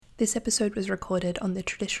This episode was recorded on the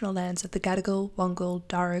traditional lands of the Gadigal, Wangal,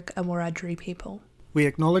 Darug and Wiradjuri people. We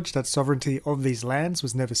acknowledge that sovereignty of these lands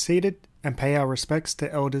was never ceded and pay our respects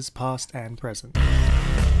to elders past and present.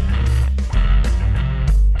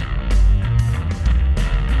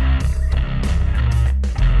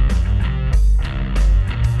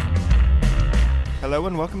 Hello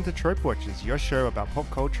and welcome to Trope Watchers, your show about pop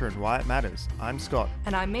culture and why it matters. I'm Scott.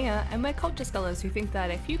 And I'm Mia, and we're culture scholars who think that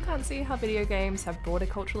if you can't see how video games have broader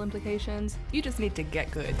cultural implications, you just need to get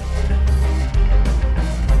good.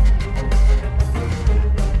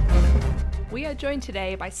 We are joined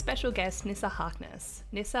today by special guest Nissa Harkness.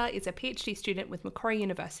 Nissa is a PhD student with Macquarie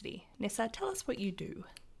University. Nissa, tell us what you do.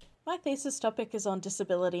 My thesis topic is on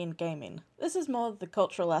disability in gaming. This is more the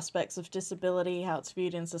cultural aspects of disability, how it's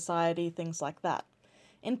viewed in society, things like that.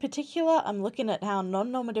 In particular, I'm looking at how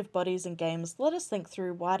non-normative bodies in games let us think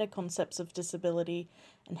through wider concepts of disability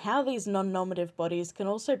and how these non-normative bodies can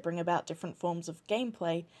also bring about different forms of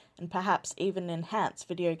gameplay and perhaps even enhance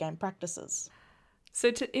video game practices. So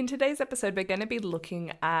in today's episode, we're going to be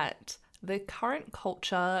looking at the current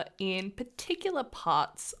culture in particular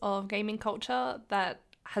parts of gaming culture that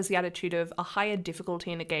has the attitude of a higher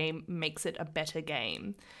difficulty in a game makes it a better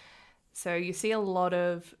game. So you see a lot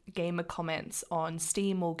of gamer comments on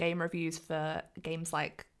Steam or game reviews for games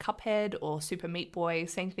like Cuphead or Super Meat Boy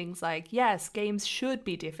saying things like, yes, games should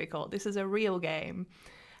be difficult. This is a real game.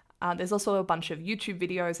 There's also a bunch of YouTube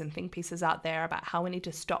videos and think pieces out there about how we need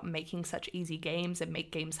to stop making such easy games and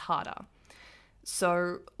make games harder.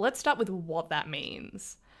 So let's start with what that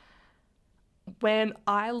means. When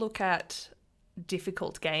I look at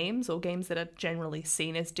difficult games or games that are generally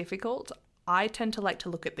seen as difficult, I tend to like to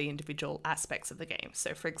look at the individual aspects of the game.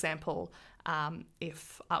 So for example,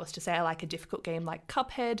 if I was to say I like a difficult game like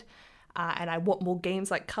Cuphead, and I want more games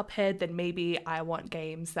like Cuphead, then maybe I want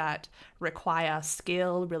games that require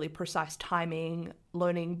skill, really precise timing,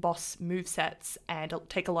 learning boss movesets, and it'll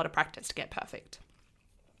take a lot of practice to get perfect.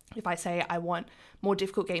 If I say I want more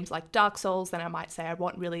difficult games like Dark Souls, then I might say I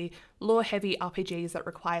want really lore-heavy RPGs that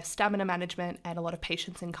require stamina management and a lot of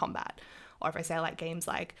patience in combat. Or if I say I like games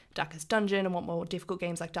like Darkest Dungeon and want more difficult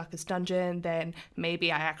games like Darkest Dungeon, then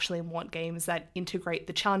maybe I actually want games that integrate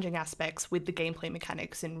the challenging aspects with the gameplay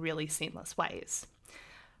mechanics in really seamless ways.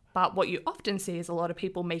 But what you often see is a lot of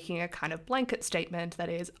people making a kind of blanket statement that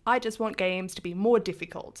is, I just want games to be more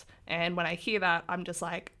difficult. And when I hear that, I'm just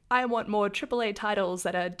like, I want more AAA titles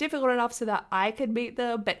that are difficult enough so that I can beat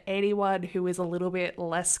them, but anyone who is a little bit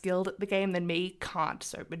less skilled at the game than me can't,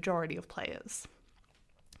 so majority of players.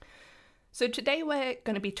 So today we're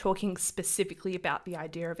going to be talking specifically about the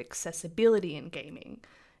idea of accessibility in gaming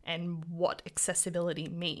and what accessibility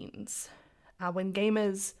means. When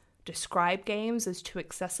gamers describe games as too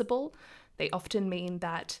accessible, they often mean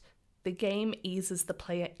that the game eases the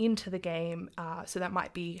player into the game. So that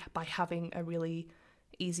might be by having a really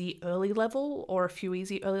easy early level or a few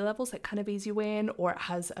easy early levels that kind of ease you in, or it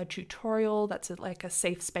has a tutorial that's like a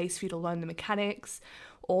safe space for you to learn the mechanics,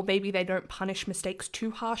 or maybe they don't punish mistakes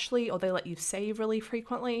too harshly, or they let you save really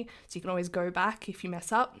frequently so you can always go back if you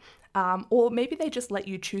mess up. Or maybe they just let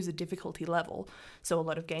you choose a difficulty level. So a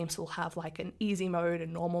lot of games will have like an easy mode, a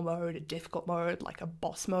normal mode, a difficult mode, like a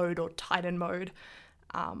boss mode or titan mode.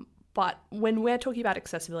 But when we're talking about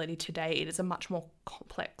accessibility today, it is a much more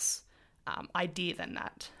complex idea than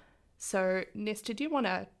that. So Nis, did you want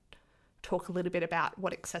to talk a little bit about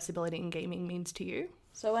what accessibility in gaming means to you?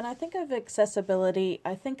 So when I think of accessibility,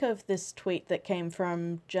 I think of this tweet that came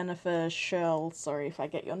from Jennifer Sherl, sorry if I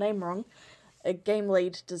get your name wrong, a game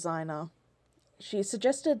lead designer. She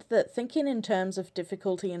suggested that thinking in terms of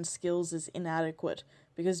difficulty and skills is inadequate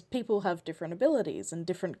because people have different abilities and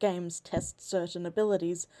different games test certain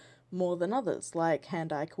abilities more than others, like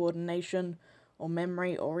hand-eye coordination or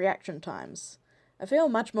memory or reaction times. I feel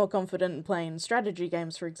much more confident in playing strategy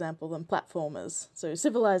games, for example, than platformers, so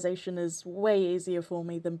Civilization is way easier for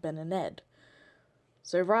me than Ben and Ed.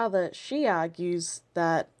 So rather, she argues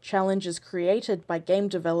that challenge is created by game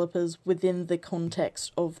developers within the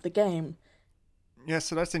context of the game. Yeah,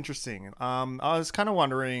 so that's interesting. I was kind of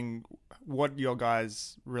wondering what your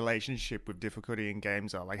guys' relationship with difficulty in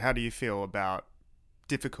games are. Like, how do you feel about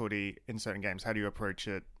difficulty in certain games? How do you approach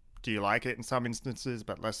it? Do you like it in some instances,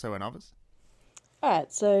 but less so in others?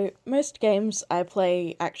 Alright, so most games I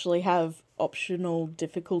play actually have optional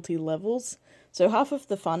difficulty levels. So half of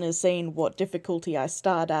the fun is seeing what difficulty I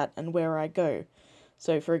start at and where I go.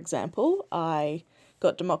 So for example, I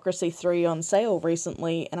got Democracy 3 on sale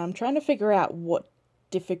recently and I'm trying to figure out what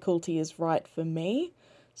difficulty is right for me.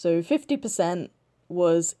 So 50%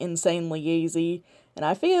 was insanely easy, and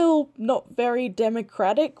I feel not very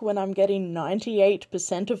democratic when I'm getting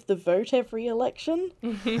 98% of the vote every election.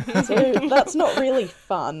 So that's not really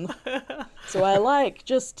fun. So I like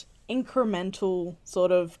just incremental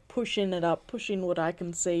sort of pushing it up, pushing what I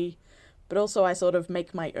can see, but also I sort of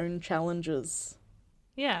make my own challenges.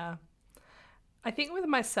 Yeah. I think with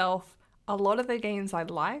myself, a lot of the games I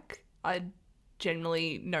like are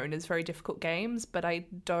generally known as very difficult games, but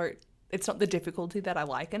it's not the difficulty that I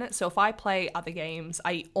like in it. So if I play other games,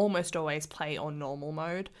 I almost always play on normal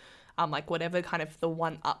mode. Like whatever kind of the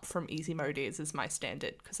one up from easy mode is my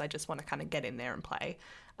standard, because I just want to kind of get in there and play.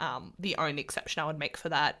 The only exception I would make for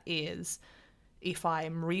that is if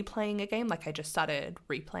I'm replaying a game, like I just started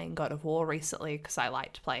replaying God of War recently because I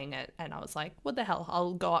liked playing it, and I was like, what the hell,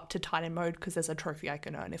 I'll go up to Titan mode because there's a trophy I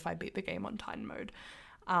can earn if I beat the game on Titan mode.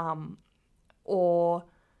 Or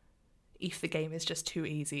if the game is just too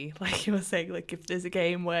easy, like you were saying, like if there's a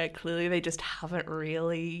game where clearly they just haven't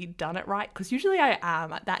really done it right, because usually I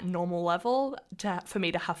am at that normal level for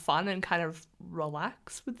me to have fun and kind of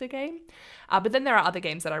relax with the game. But then there are other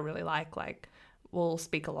games that I really like we'll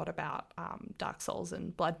speak a lot about Dark Souls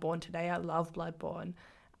and Bloodborne today. I love Bloodborne.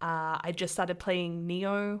 I just started playing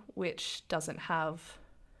Nioh, which doesn't have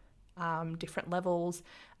different levels.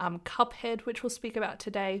 Cuphead, which we'll speak about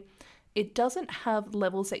today, it doesn't have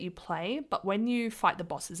levels that you play, but when you fight the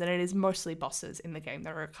bosses, and it is mostly bosses in the game,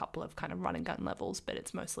 there are a couple of kind of run and gun levels, but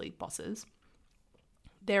it's mostly bosses.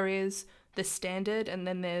 There is the standard, and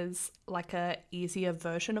then there's like a easier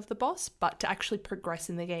version of the boss, but to actually progress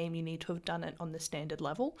in the game, you need to have done it on the standard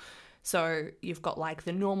level. So you've got like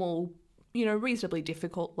the normal, reasonably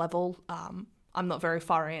difficult level. I'm not very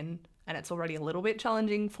far in, and it's already a little bit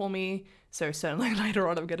challenging for me, so certainly later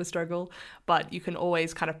on I'm going to struggle, but you can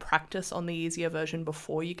always kind of practice on the easier version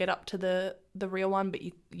before you get up to the real one, but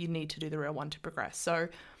you need to do the real one to progress. So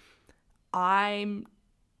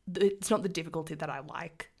it's not the difficulty that I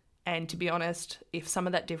like, and to be honest, if some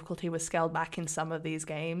of that difficulty was scaled back in some of these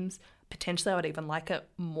games, potentially I would even like it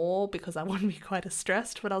more because I wouldn't be quite as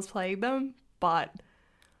stressed when I was playing them. But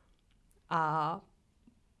a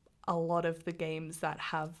lot of the games that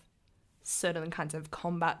have certain kinds of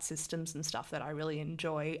combat systems and stuff that I really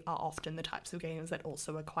enjoy are often the types of games that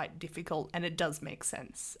also are quite difficult, and it does make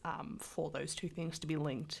sense for those two things to be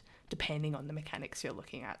linked depending on the mechanics you're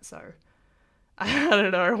looking at. So I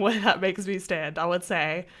don't know where that makes me stand. I would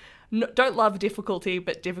say don't love difficulty,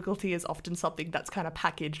 but difficulty is often something that's kind of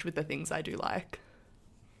packaged with the things I do like.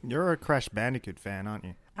 You're a Crash Bandicoot fan, aren't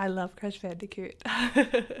you? I love Crash Bandicoot.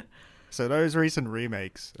 So those recent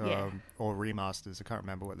remakes or remasters, I can't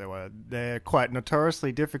remember what they were, they're quite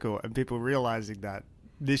notoriously difficult, and people realizing that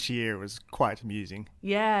this year was quite amusing.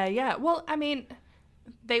 Yeah. Well, I mean,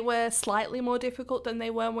 they were slightly more difficult than they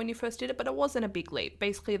were when you first did it, but it wasn't a big leap.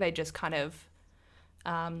 Basically, they just kind of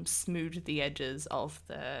smoothed the edges of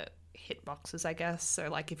the hitboxes, I guess. So,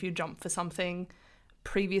 like, if you jump for something,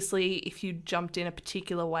 previously, if you jumped in a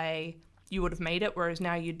particular way, you would have made it, whereas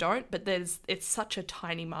now you don't. But it's such a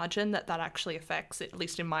tiny margin that actually affects it, at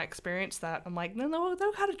least in my experience, that I'm like, no, they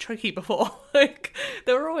were kind of tricky before. Like,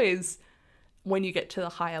 there were always, when you get to the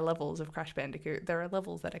higher levels of Crash Bandicoot, there are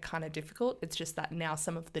levels that are kind of difficult. It's just that now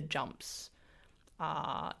some of the jumps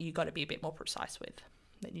you got to be a bit more precise with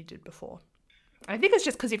than you did before. I think it's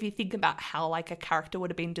just because if you think about how like a character would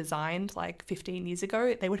have been designed like 15 years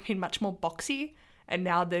ago, they would have been much more boxy. And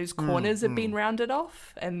now those corners have been rounded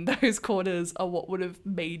off, and those corners are what would have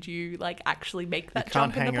made you like actually make that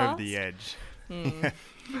jump in the past. You can't hang over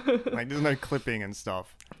the edge. Like there's no clipping and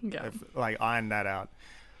stuff. Yeah. Like iron that out.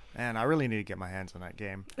 And I really need to get my hands on that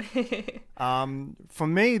game. For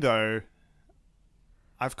me though,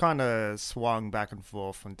 I've kind of swung back and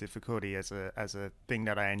forth on difficulty as a thing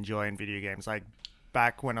that I enjoy in video games. Like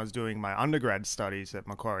back when I was doing my undergrad studies at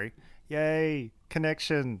Macquarie, yay,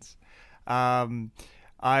 connections.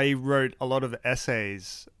 I wrote a lot of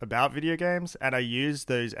essays about video games, and I used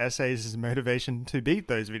those essays as motivation to beat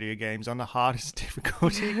those video games on the hardest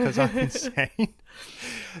difficulty because I'm insane.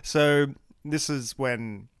 So this is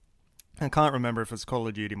when, I can't remember if it was Call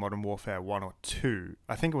of Duty Modern Warfare 1 or 2.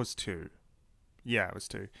 I think it was 2. Yeah, it was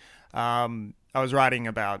 2. I was writing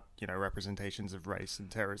about, representations of race and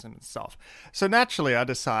terrorism and stuff. So naturally I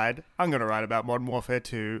decide I'm going to write about Modern Warfare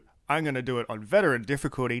 2. I'm going to do it on veteran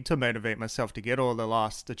difficulty to motivate myself to get all the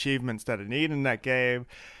last achievements that I need in that game.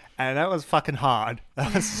 And that was fucking hard.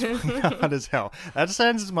 That was fucking hard as hell. That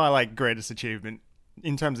stands as my greatest achievement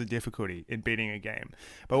in terms of difficulty in beating a game.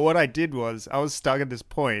 But what I did was I was stuck at this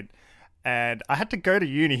point and I had to go to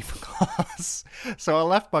uni for class. So I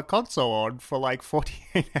left my console on for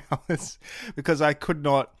 48 hours because I could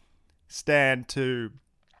not stand to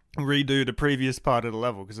redo the previous part of the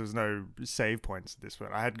level because there was no save points at this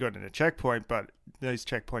point. I had gotten a checkpoint, but those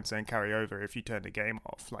checkpoints don't carry over if you turn the game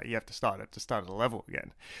off. Like, you have to start at the start of the level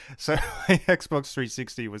again. So Xbox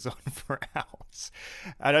 360 was on for hours,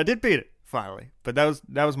 and I did beat it finally. But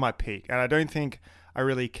that was my peak, and I don't think I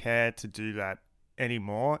really care to do that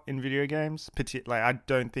anymore in video games. Like, I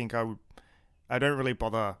don't think I would. I don't really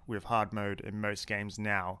bother with hard mode in most games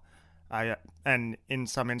now. And in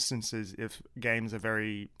some instances, if games are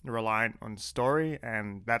very reliant on story,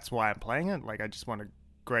 and that's why I'm playing it, like I just want a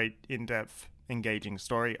great, in-depth, engaging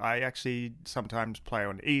story, I actually sometimes play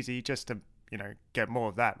on easy just to, get more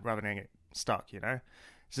of that rather than get stuck,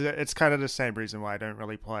 So it's kind of the same reason why I don't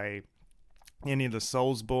really play any of the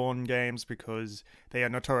Soulsborne games, because they are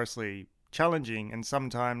notoriously challenging, and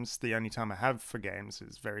sometimes the only time I have for games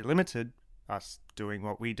is very limited, us doing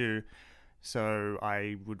what we do. So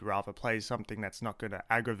I would rather play something that's not going to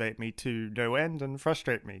aggravate me to no end and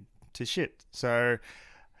frustrate me to shit. So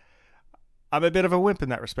I'm a bit of a wimp in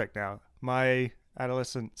that respect now. My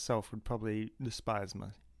adolescent self would probably despise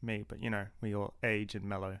me, but we all age and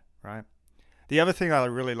mellow, right? The other thing I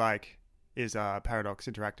really like is Paradox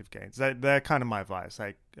Interactive games. They're kind of my vice.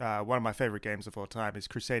 Like one of my favorite games of all time is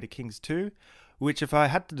Crusader Kings 2, which, if I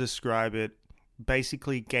had to describe it,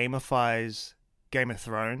 basically gamifies Game of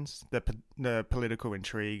Thrones, the political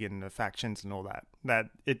intrigue and the factions and all that. That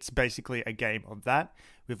it's basically a game of that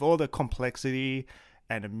with all the complexity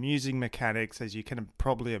and amusing mechanics as you can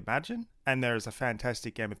probably imagine. And there is a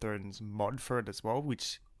fantastic Game of Thrones mod for it as well,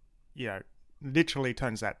 which literally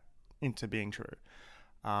turns that into being true.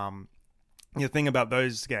 The thing about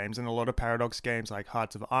those games and a lot of Paradox games like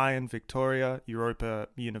Hearts of Iron, Victoria, Europa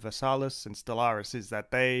Universalis, and Stellaris is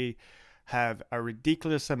that they have a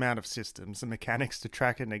ridiculous amount of systems and mechanics to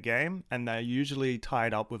track in the game, and they're usually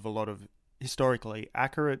tied up with a lot of historically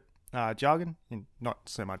accurate jargon, and not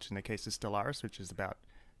so much in the case of Stellaris, which is about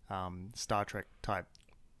Star Trek type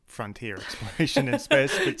frontier exploration in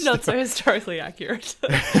space. But not so historically accurate.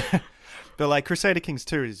 But like Crusader Kings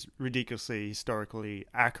 2 is ridiculously historically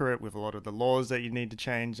accurate with a lot of the laws that you need to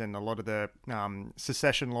change and a lot of the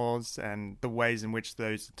secession laws and the ways in which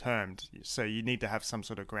those are termed. So you need to have some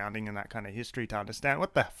sort of grounding in that kind of history to understand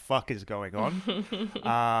what the fuck is going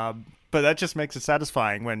on. But that just makes it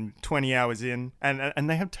satisfying when 20 hours in, and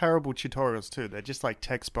they have terrible tutorials too. They're just like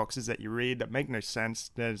text boxes that you read that make no sense.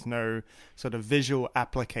 There's no sort of visual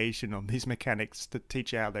application of these mechanics to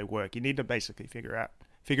teach you how they work. You need to basically figure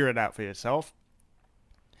it out for yourself.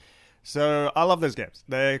 So I love those games.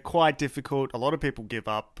 They're quite difficult. A lot of people give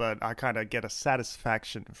up, but I kind of get a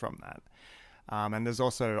satisfaction from that. And there's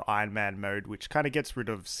also Iron Man mode, which kind of gets rid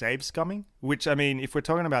of save scumming, which, I mean, if we're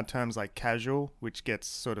talking about terms like casual, which gets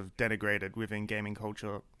sort of denigrated within gaming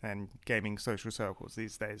culture and gaming social circles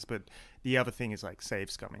these days. But the other thing is like save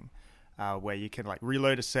scumming, where you can like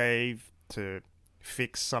reload a save to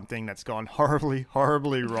fix something that's gone horribly,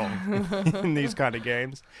 horribly wrong in these kind of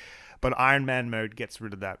games. But Iron Man mode gets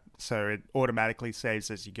rid of that. So it automatically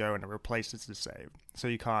saves as you go and it replaces the save. So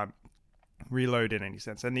you can't reload in any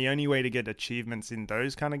sense. And the only way to get achievements in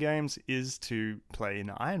those kind of games is to play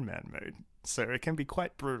in Iron Man mode. So it can be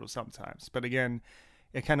quite brutal sometimes. But again,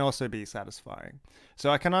 it can also be satisfying.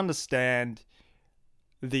 So I can understand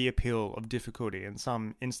the appeal of difficulty in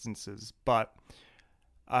some instances. But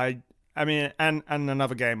I mean, and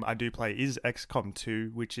another game I do play is XCOM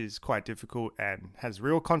 2, which is quite difficult and has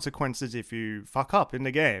real consequences if you fuck up in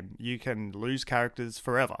the game. You can lose characters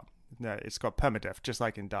forever. It's got permadeath, just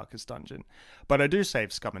like in Darkest Dungeon. But I do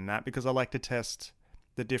save scum in that because I like to test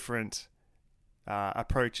the different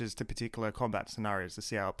approaches to particular combat scenarios to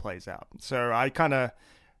see how it plays out. So I kind of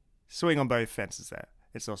swing on both fences there.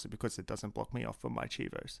 It's also because it doesn't block me off from my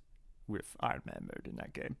Chivos with Iron Man mode in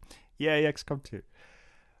that game. Yay, XCOM 2.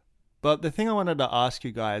 But the thing I wanted to ask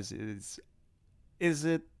you guys is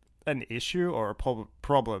it an issue or a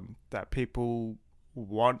problem that people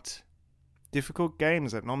want difficult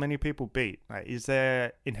games that not many people beat? Like, is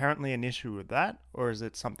there inherently an issue with that, or is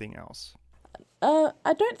it something else?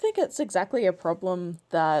 I don't think it's exactly a problem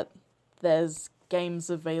that there's games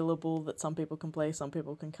available that some people can play, some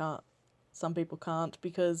people can't,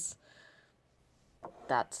 because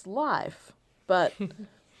that's life. But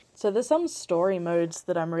so there's some story modes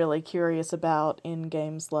that I'm really curious about in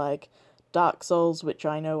games like Dark Souls, which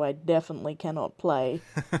I know I definitely cannot play.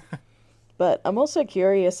 But I'm also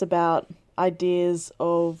curious about ideas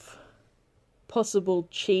of possible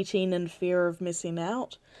cheating and fear of missing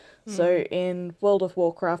out. So in World of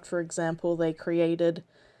Warcraft, for example, they created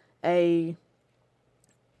a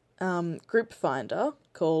group finder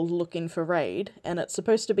called Looking for Raid, and it's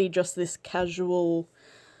supposed to be just this casual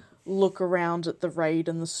look around at the raid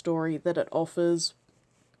and the story that it offers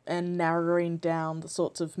and narrowing down the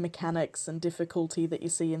sorts of mechanics and difficulty that you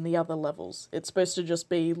see in the other levels. It's supposed to just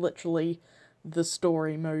be literally the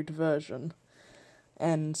story mode version.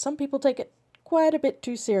 And some people take it quite a bit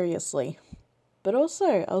too seriously. But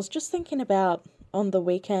also, I was just thinking about, on the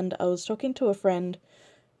weekend, I was talking to a friend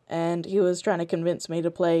and he was trying to convince me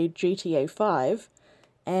to play GTA 5,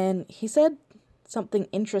 and he said something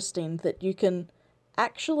interesting, that you can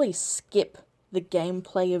actually skip the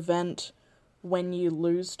gameplay event when you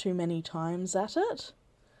lose too many times at it.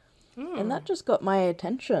 And that just got my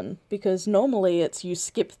attention, because normally it's you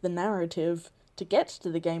skip the narrative to get to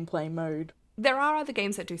the gameplay mode. There are other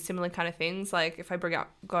games that do similar kind of things. Like, if I bring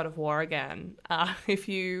up God of War again, if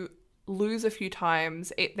you lose a few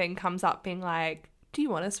times, it then comes up being like, do you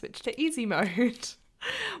want to switch to easy mode?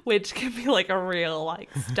 Which can be like a real like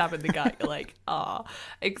stab in the gut. You're like,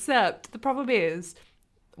 Except the problem is,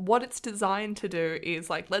 what it's designed to do is,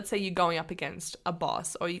 like, let's say you're going up against a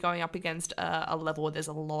boss, or you're going up against a level where there's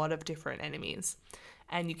a lot of different enemies,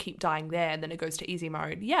 and you keep dying there, and then it goes to easy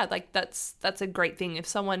mode. Yeah, like that's a great thing. If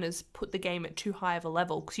someone has put the game at too high of a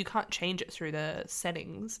level, because you can't change it through the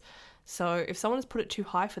settings, so if someone has put it too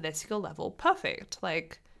high for their skill level, perfect.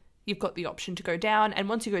 Like, you've got the option to go down, and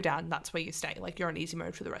once you go down, that's where you stay. Like, you're on easy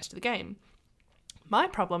mode for the rest of the game. My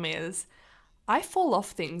problem is, I fall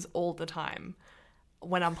off things all the time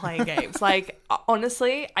when I'm playing games. Like,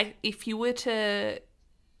 honestly, if you were to,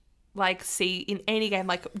 like, see in any game,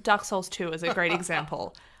 like Dark Souls 2 is a great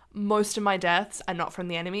example. Most of my deaths are not from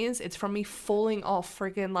the enemies. It's from me falling off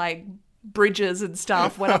freaking, like, bridges and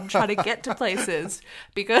stuff when I'm trying to get to places.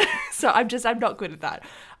 Because, so I'm not good at that.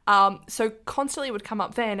 So constantly it would come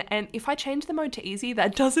up then, and if I change the mode to easy,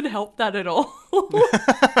 that doesn't help that at all.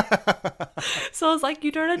 So I was like,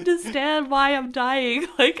 you don't understand why I'm dying.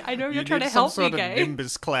 Like, I know you're trying to help me, some sort game. of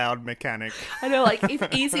Nimbus cloud mechanic. I know, like,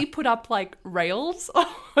 if easy put up like rails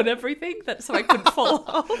on everything so I couldn't fall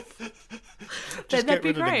off, Just then that'd get be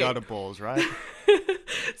rid of great. the gutter balls, right?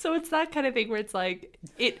 So it's that kind of thing where it's like,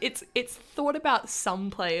 it's thought about some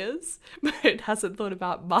players, but it hasn't thought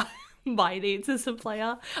about my needs as a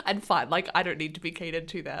player. And fine, like, I don't need to be catered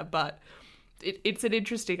to there, but it's an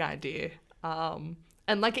interesting idea.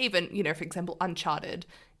 And like, even, you know, for example, Uncharted,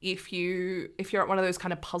 if you're at one of those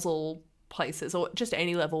kind of puzzle places, or just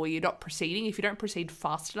any level where you're not proceeding, if you don't proceed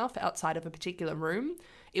fast enough outside of a particular room,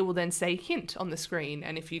 it will then say hint on the screen,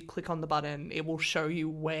 and if you click on the button, it will show you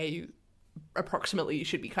where you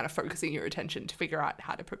should be kind of focusing your attention to figure out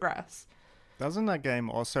how to progress. Doesn't that game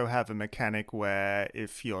also have a mechanic where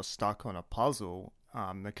if you're stuck on a puzzle,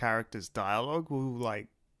 the character's dialogue will, like,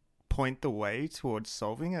 point the way towards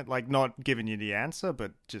solving it? Like, not giving you the answer,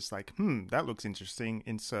 but just like, that looks interesting,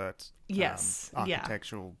 insert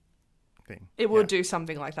architectural thing. It will do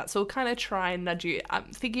something like that. So we'll kind of try and nudge you. I'm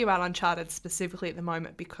thinking about Uncharted specifically at the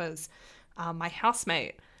moment because my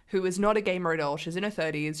housemate, who is not a gamer at all, she's in her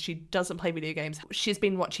 30s, she doesn't play video games. She's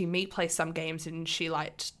been watching me play some games, and she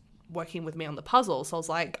liked working with me on the puzzle. So I was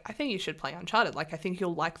like, I think you should play Uncharted. Like, I think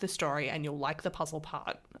you'll like the story and you'll like the puzzle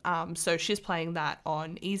part. So she's playing that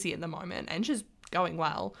on easy at the moment, and she's going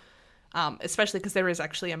well. Especially because there is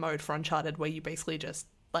actually a mode for Uncharted where you basically just,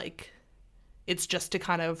 like, it's just to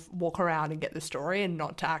kind of walk around and get the story and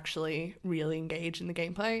not to actually really engage in the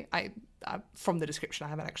gameplay. I from the description, I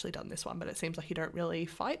haven't actually done this one, but it seems like you don't really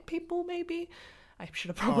fight people, maybe. I should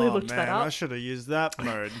have probably looked that up. I should have used that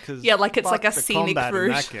mode. Cause yeah, like, it's like a scenic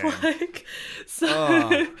route. Like,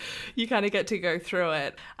 so you kind of get to go through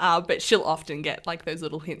it. But she'll often get, like, those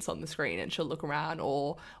little hints on the screen, and she'll look around.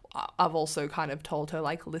 Or I've also kind of told her,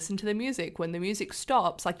 like, listen to the music. When the music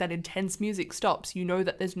stops, like that intense music stops, you know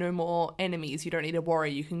that there's no more enemies. You don't need to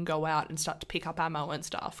worry. You can go out and start to pick up ammo and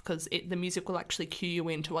stuff, because the music will actually cue you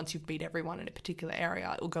into, once you've beat everyone in a particular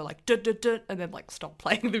area, it will go like dut, dut, dut, and then, like, stop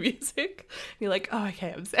playing the music. And you're like, oh,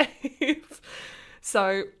 okay, I'm safe.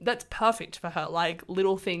 So that's perfect for her. Like,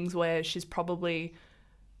 little things where she's probably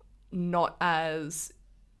not as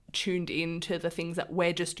tuned into the things that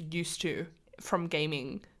we're just used to from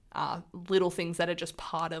gaming. Little things that are just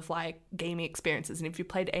part of, like, gaming experiences. And if you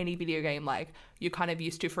played any video game, like, you're kind of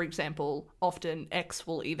used to, for example, often X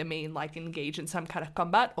will either mean, like, engage in some kind of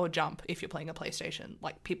combat, or jump if you're playing a PlayStation.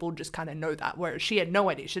 Like, people just kind of know that, whereas she had no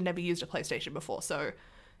idea. She'd never used a PlayStation before, so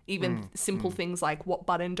even simple things like, what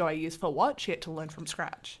button do I use for what, she had to learn from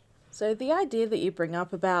scratch. So the idea that you bring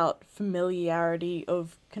up about familiarity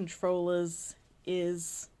of controllers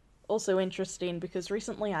is also interesting, because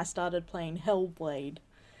recently I started playing Hellblade,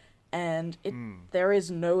 and there is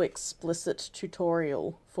no explicit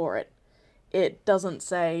tutorial for it. It doesn't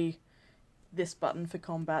say, this button for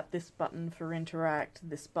combat, this button for interact,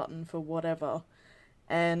 this button for whatever.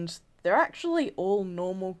 And they're actually all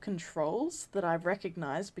normal controls that I've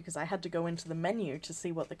recognized because I had to go into the menu to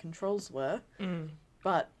see what the controls were.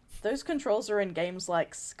 But those controls are in games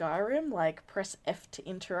like Skyrim, like press F to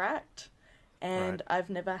interact. And I've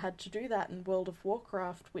never had to do that in World of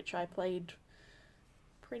Warcraft, which I played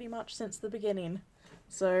pretty much since the beginning.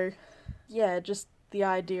 So, yeah, just the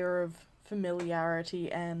idea of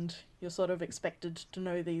familiarity, and you're sort of expected to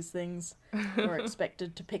know these things or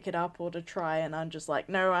expected to pick it up or to try, and I'm just like,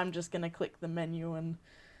 no, I'm just going to click the menu and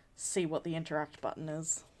see what the interact button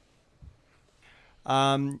is.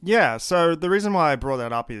 Yeah, so the reason why I brought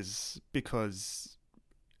that up is because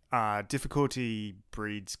difficulty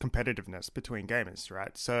breeds competitiveness between gamers,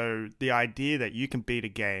 right? So the idea that you can beat a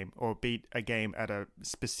game or beat a game at a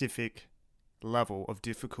specific level of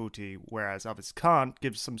difficulty, whereas others can't,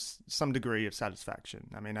 gives some degree of satisfaction.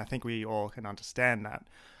 I mean, I think we all can understand that.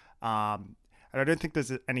 And I don't think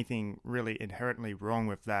there's anything really inherently wrong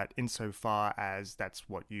with that insofar as that's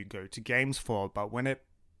what you go to games for. But when it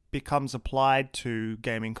becomes applied to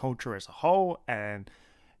gaming culture as a whole, and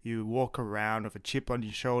you walk around with a chip on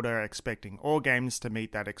your shoulder expecting all games to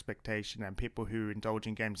meet that expectation, and people who indulge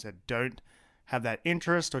in games that don't have that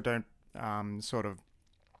interest or don't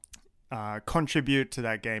contribute to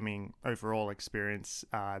that gaming overall experience,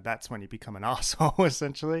 that's when you become an arsehole,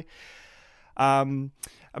 essentially.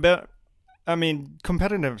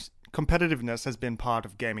 Competitiveness has been part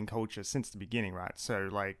of gaming culture since the beginning, right? So,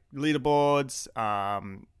 like, leaderboards,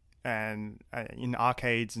 and in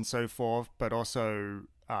arcades and so forth, but also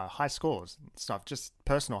high scores and stuff, just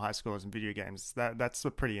personal high scores in video games. That's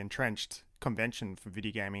a pretty entrenched convention for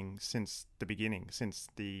video gaming since the beginning, since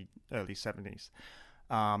the early 70s.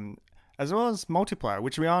 As well as multiplayer,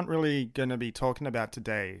 which we aren't really going to be talking about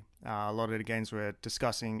today. A lot of the games we're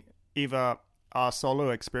discussing either are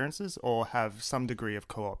solo experiences or have some degree of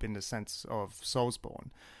co-op in the sense of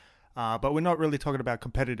Soulsborne. But we're not really talking about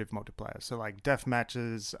competitive multiplayer, so like death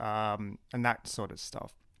matches and that sort of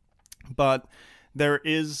stuff. But there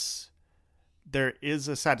is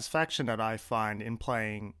a satisfaction that I find in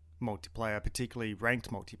playing multiplayer, particularly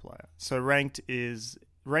ranked multiplayer. So ranked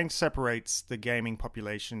separates the gaming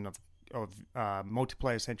population of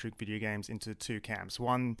multiplayer-centric video games into two camps.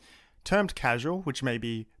 One, termed casual, which may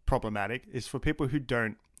be problematic, is for people who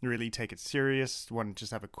don't really take it serious, want to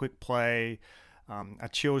just have a quick play, a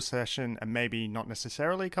chill session, and maybe not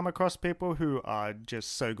necessarily come across people who are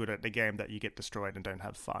just so good at the game that you get destroyed and don't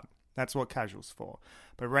have fun. That's what casual's for.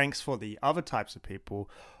 But rank's for the other types of people,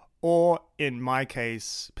 or in my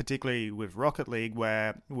case, particularly with Rocket League,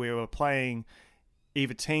 where we were playing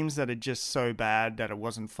either teams that are just so bad that it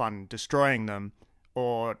wasn't fun destroying them,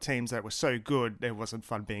 or teams that were so good it wasn't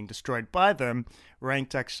fun being destroyed by them.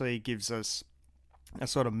 Ranked actually gives us a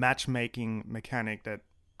sort of matchmaking mechanic that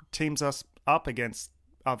teams us up against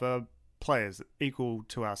other players equal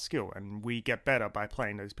to our skill, and we get better by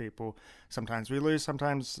playing those people. Sometimes we lose,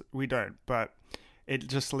 sometimes we don't, but it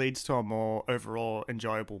just leads to a more overall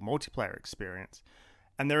enjoyable multiplayer experience.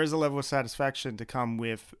 And there is a level of satisfaction to come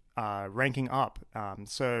with ranking up.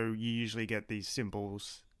 So you usually get these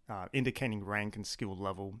symbols indicating rank and skill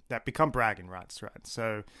level that become bragging rights, right?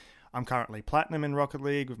 So I'm currently Platinum in Rocket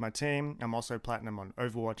League with my team. I'm also Platinum on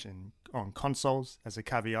Overwatch and on consoles. As a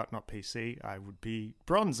caveat, not PC. I would be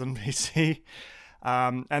Bronze on PC.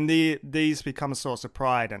 And these become a source of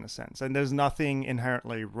pride in a sense. And there's nothing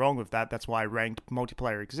inherently wrong with that. That's why ranked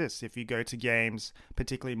multiplayer exists. If you go to games,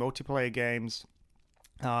 particularly multiplayer games,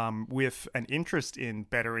 with an interest in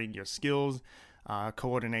bettering your skills,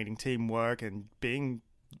 coordinating teamwork, and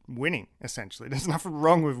winning, essentially. There's nothing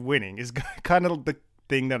wrong with winning, is kind of the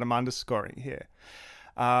thing that I'm underscoring here.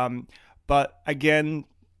 But again,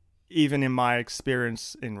 even in my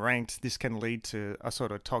experience in ranked, this can lead to a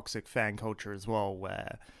sort of toxic fan culture as well,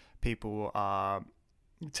 where people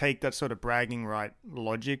take that sort of bragging right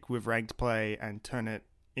logic with ranked play and turn it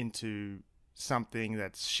into something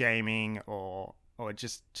that's shaming or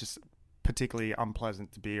just particularly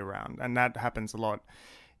unpleasant to be around. And that happens a lot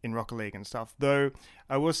in Rocket League and stuff. Though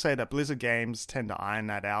I will say that Blizzard games tend to iron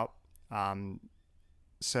that out.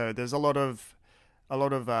 So there's a lot of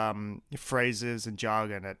phrases and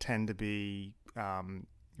jargon that tend to be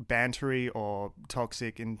bantery or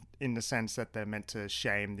toxic in the sense that they're meant to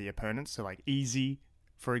shame the opponents. So like easy,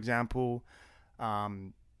 for example,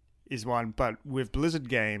 is one. But with Blizzard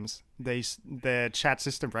games, their chat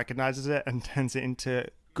system recognizes it and turns it into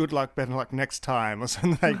good luck, better luck next time, or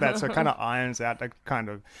something like that. So it kind of irons out that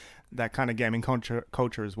kind of gaming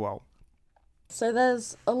culture as well. So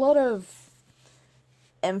there's a lot of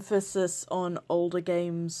emphasis on older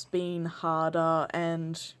games being harder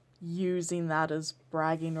and using that as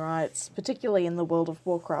bragging rights, particularly in the World of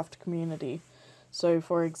Warcraft community. So,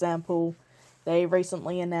 for example, they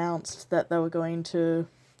recently announced that they were going to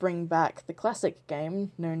bring back the classic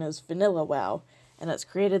game known as Vanilla WoW, and it's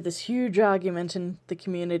created this huge argument in the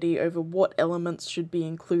community over what elements should be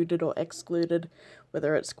included or excluded,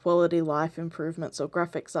 whether it's quality life improvements or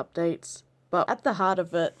graphics updates. But at the heart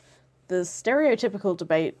of it, the stereotypical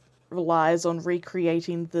debate relies on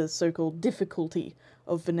recreating the so-called difficulty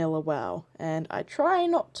of Vanilla WoW, and I try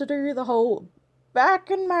not to do the whole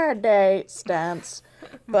back in my day stance,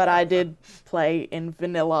 but I did play in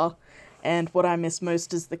Vanilla, and what I miss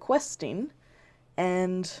most is the questing,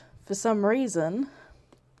 and for some reason,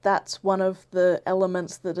 that's one of the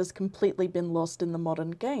elements that has completely been lost in the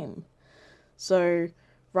modern game. So,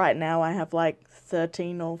 right now I have like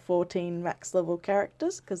 13 or 14 max level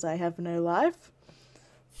characters, because I have no life.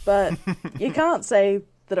 But you can't say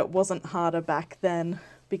that it wasn't harder back then,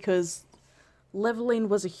 because leveling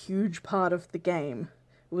was a huge part of the game.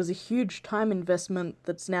 It was a huge time investment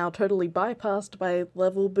that's now totally bypassed by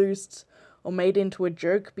level boosts or made into a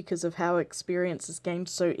joke because of how experience is gained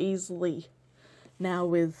so easily. Now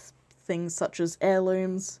with things such as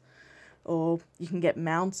heirlooms, or you can get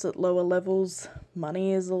mounts at lower levels,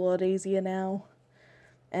 money is a lot easier now.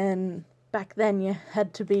 And back then you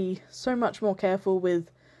had to be so much more careful with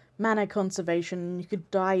mana conservation, you could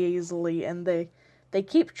die easily, and they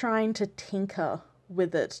keep trying to tinker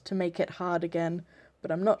with it to make it hard again,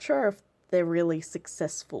 but I'm not sure if they're really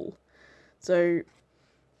successful. So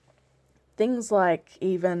things like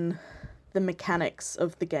even the mechanics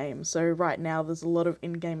of the game. So right now there's a lot of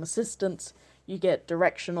in-game assistance. You get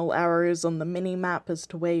directional arrows on the mini-map as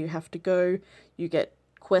to where you have to go. You get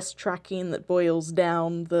quest tracking that boils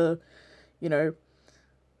down the,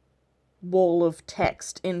 wall of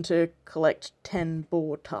text into collect 10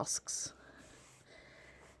 boar tusks.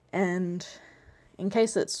 And in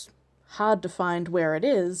case it's hard to find where it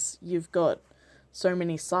is, you've got so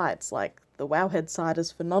many sites, like the Wowhead site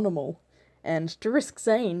is phenomenal. And to risk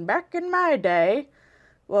saying, back in my day,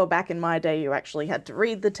 you actually had to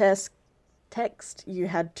read the text, you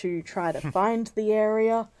had to try to find the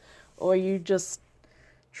area, or you just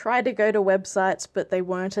try to go to websites, but they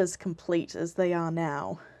weren't as complete as they are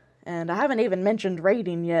now. And I haven't even mentioned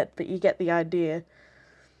raiding yet, but you get the idea.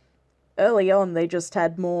 Early on, they just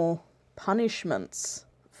had more punishments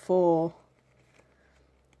for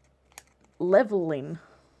leveling,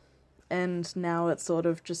 and now it's sort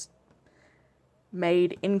of just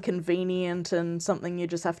made inconvenient and something you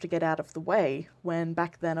just have to get out of the way, when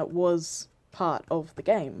back then it was part of the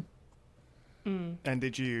game. And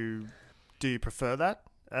do you prefer that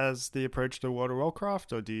as the approach to World of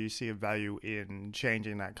Warcraft, or do you see a value in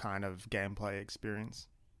changing that kind of gameplay experience?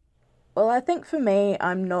 Well, I think for me,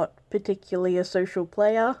 I'm not particularly a social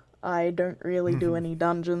player. I don't really do any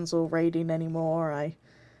dungeons or raiding anymore.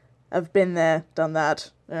 I've been there, done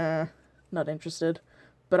that. Not interested.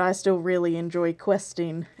 But I still really enjoy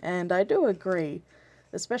questing, and I do agree.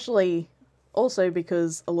 Especially also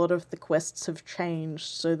because a lot of the quests have changed,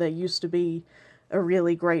 so there used to be a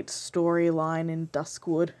really great storyline in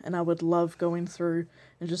Duskwood, and I would love going through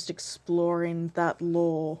and just exploring that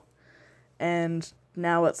lore. And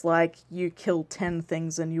now it's like you kill 10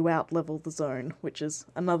 things and you out-level the zone, which is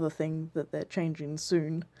another thing that they're changing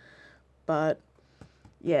soon. But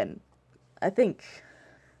yeah, I think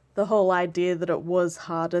the whole idea that it was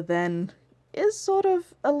harder then is sort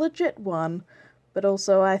of a legit one, but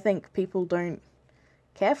also I think people don't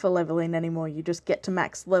care for leveling anymore. You just get to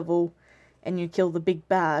max level and you kill the big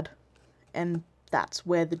bad, and that's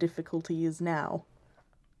where the difficulty is now.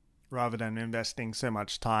 Rather than investing so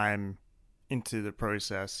much time into the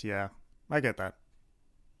process, yeah, I get that.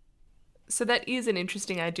 So that is an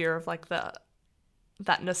interesting idea of like that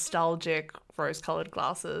nostalgic rose-colored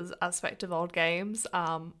glasses aspect of old games.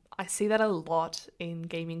 I see that a lot in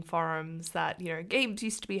gaming forums that, games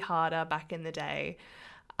used to be harder back in the day.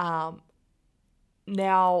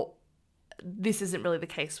 Now, this isn't really the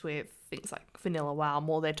case with things like Vanilla WoW.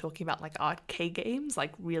 More they're talking about like arcade games,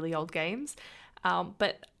 like really old games.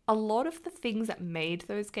 But a lot of the things that made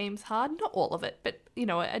those games hard, not all of it, but,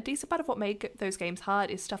 a decent part of what made those games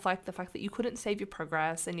hard is stuff like the fact that you couldn't save your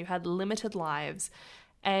progress and you had limited lives.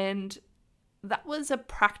 And that was a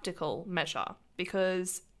practical measure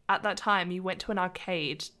because at that time you went to an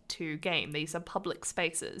arcade to game. These are public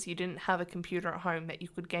spaces. You didn't have a computer at home that you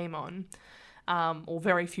could game on, or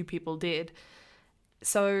very few people did.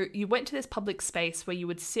 So you went to this public space where you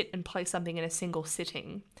would sit and play something in a single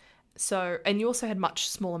sitting. So, and you also had much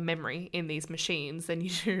smaller memory in these machines than you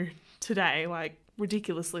do today, like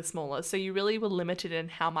ridiculously smaller. So you really were limited in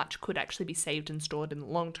how much could actually be saved and stored in the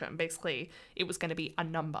long term. Basically, it was going to be a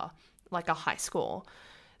number, like a high score.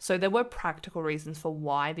 So there were practical reasons for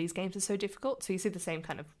why these games are so difficult. So you see the same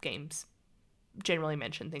kind of games generally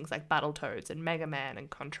mentioned, things like Battletoads and Mega Man and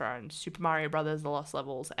Contra and Super Mario Brothers, The Lost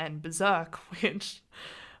Levels, and Berserk, which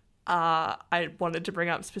I wanted to bring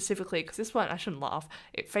up specifically because this one, I shouldn't laugh,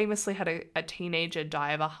 it famously had a teenager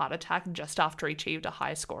die of a heart attack just after he achieved a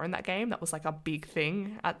high score in that game. That was like a big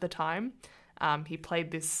thing at the time. He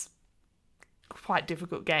played this quite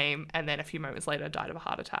difficult game and then a few moments later died of a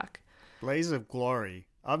heart attack. Blaze of Glory.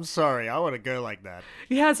 I'm sorry, I want to go like that.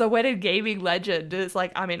 Yeah, so wedded gaming legend is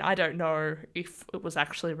like, I mean, I don't know if it was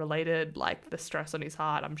actually related, like the stress on his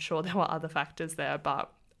heart. I'm sure there were other factors there,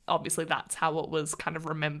 but obviously that's how it was kind of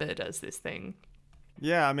remembered as this thing.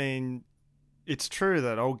 Yeah, I mean, it's true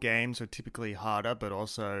that old games are typically harder, but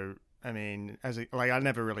also, I mean, I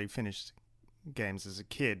never really finished games as a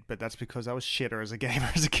kid, but that's because I was shitter as a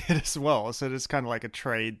gamer as a kid as well. So there's kind of like a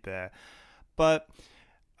trade there. But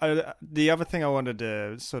the other thing I wanted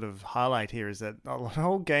to sort of highlight here is that a lot of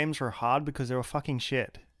old games were hard because they were fucking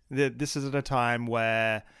shit. This is at a time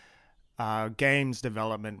where games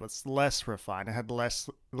development was less refined. It had less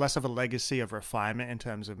of a legacy of refinement in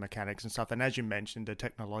terms of mechanics and stuff. And as you mentioned, the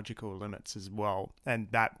technological limits as well. And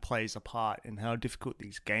that plays a part in how difficult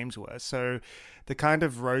these games were. So the kind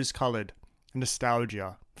of rose-colored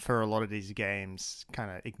nostalgia for a lot of these games kind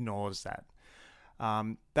of ignores that.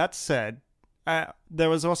 That said, there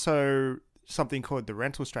was also something called the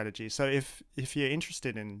rental strategy. So if you're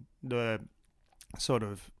interested in the sort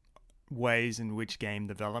of ways in which game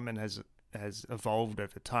development has evolved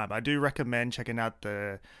over time, I do recommend checking out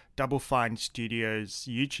the Double Fine Studios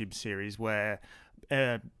YouTube series where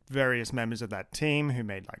various members of that team who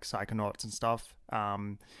made like Psychonauts and stuff,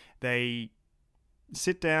 they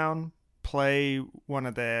sit down, play one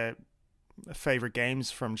of their favorite games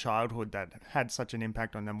from childhood that had such an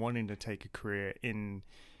impact on them wanting to take a career in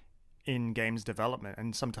games development,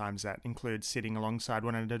 and sometimes that includes sitting alongside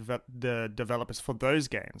one of the developers for those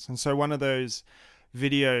games. And so one of those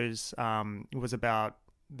videos was about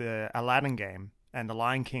the Aladdin game and the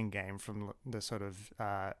Lion King game from the sort of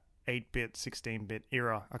 8-bit, 16-bit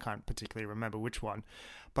era. I can't particularly remember which one,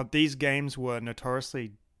 but these games were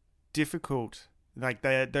notoriously difficult. Like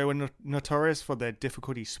they were notorious for their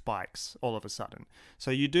difficulty spikes all of a sudden.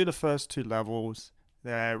 So you do the first two levels,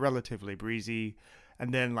 they're relatively breezy,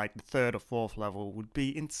 and then like the third or fourth level would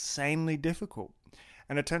be insanely difficult.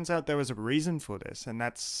 And it turns out there was a reason for this, and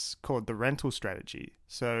that's called the rental strategy.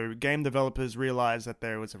 So game developers realized that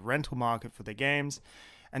there was a rental market for their games,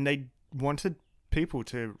 and they wanted people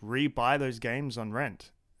to re-buy those games on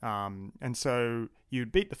rent. And so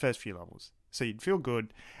you'd beat the first few levels. So you'd feel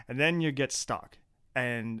good, and then you'd get stuck.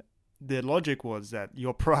 And the logic was that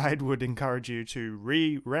your pride would encourage you to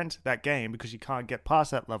re-rent that game because you can't get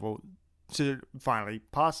past that level to finally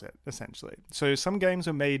pass it, essentially. So some games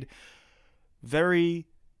are made very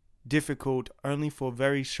difficult only for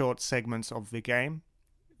very short segments of the game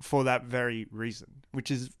for that very reason,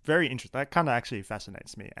 which is very interesting. That kind of actually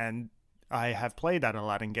fascinates me. And I have played that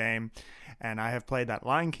Aladdin game, and I have played that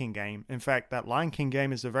Lion King game. In fact, that Lion King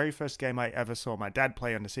game is the very first game I ever saw my dad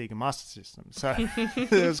play on the Sega Master System. So it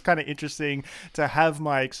was kind of interesting to have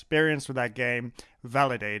my experience with that game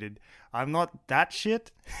validated. I'm not that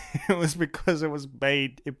shit. It was because it was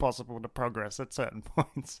made impossible to progress at certain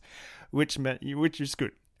points, which is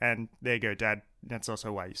good. And there you go, Dad. That's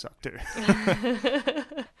also why you suck too.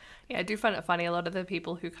 Yeah, I do find it funny. A lot of the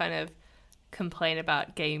people who kind of complain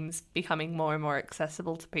about games becoming more and more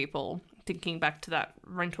accessible to people, thinking back to that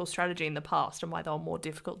rental strategy in the past and why they were more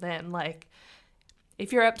difficult then, like,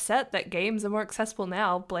 if you're upset that games are more accessible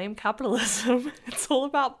now, blame capitalism. It's all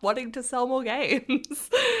about wanting to sell more games.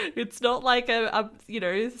 It's not like a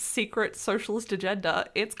secret socialist agenda.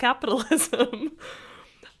 It's capitalism.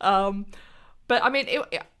 But I mean,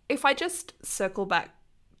 if I just circle back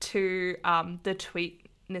to the tweet,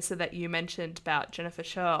 Nissa, that you mentioned about Jennifer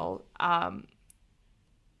Sherl,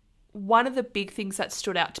 one of the big things that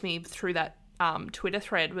stood out to me through that Twitter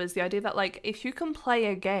thread was the idea that, like, if you can play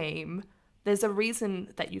a game, there's a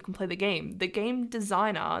reason that you can play the game. The game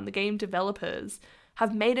designer and the game developers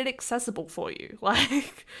have made it accessible for you.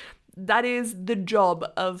 Like, that is the job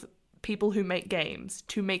of people who make games,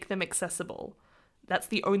 to make them accessible. That's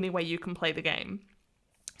the only way you can play the game.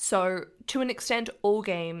 So to an extent, all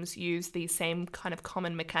games use these same kind of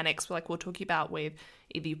common mechanics, like we're talking about with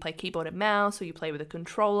either you play keyboard and mouse or you play with a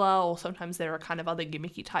controller, or sometimes there are kind of other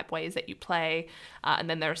gimmicky type ways that you play. And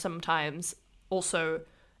then there are sometimes also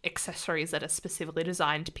accessories that are specifically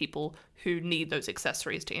designed to people who need those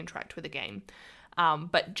accessories to interact with the game.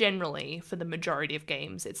 But generally, for the majority of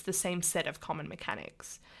games, it's the same set of common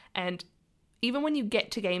mechanics. And even when you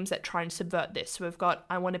get to games that try and subvert this, so we've got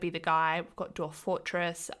I Want to Be the Guy, we've got Dwarf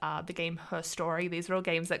Fortress, the game Her Story. These are all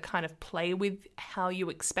games that kind of play with how you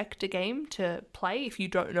expect a game to play if you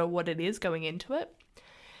don't know what it is going into it.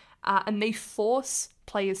 And they force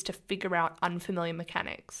players to figure out unfamiliar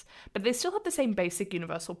mechanics. But they still have the same basic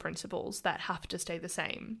universal principles that have to stay the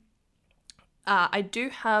same. I do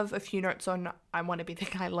have a few notes on I Want to Be the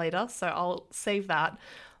Guy later, so I'll save that.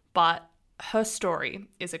 But Her Story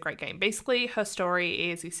is a great game. Basically, Her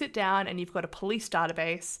Story is you sit down and you've got a police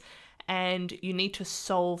database and you need to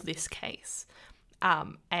solve this case.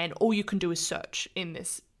 And all you can do is search in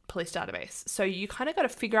this police database. So you kind of got to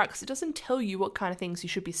figure out, because it doesn't tell you what kind of things you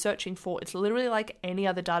should be searching for. It's literally like any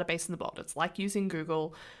other database in the world. It's like using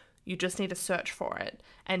Google. You just need to search for it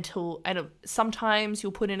sometimes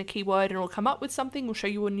you'll put in a keyword and it'll come up with something, will show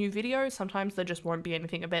you a new video. Sometimes there just won't be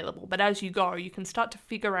anything available. But as you go, you can start to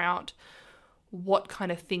figure out what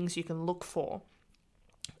kind of things you can look for.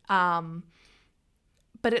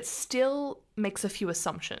 But it still makes a few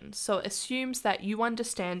assumptions. So it assumes that you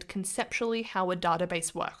understand conceptually how a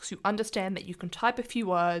database works. You understand that you can type a few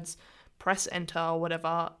words, press enter or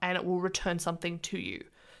whatever, and it will return something to you.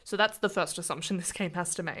 So that's the first assumption this game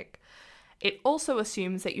has to make. It also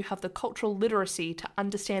assumes that you have the cultural literacy to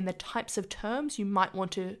understand the types of terms you might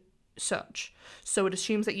want to search. So it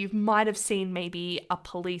assumes that you might have seen maybe a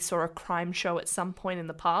police or a crime show at some point in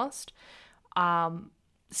the past.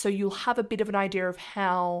 So you'll have a bit of an idea of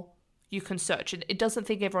how you can search. It doesn't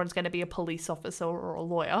think everyone's going to be a police officer or a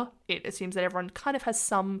lawyer. It assumes that everyone kind of has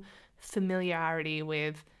some familiarity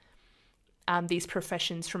with these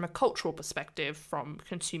professions from a cultural perspective, from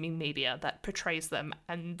consuming media that portrays them,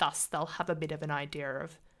 and thus they'll have a bit of an idea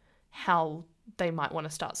of how they might want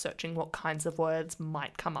to start searching what kinds of words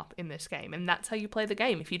might come up in this game. And that's how you play the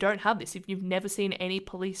game. If you don't have this, if you've never seen any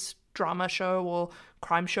police drama show or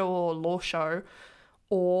crime show or law show,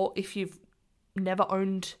 or if you've never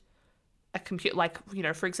owned a computer, like, you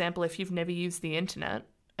know, for example, if you've never used the internet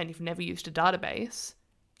and you've never used a database,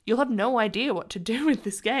 you'll have no idea what to do with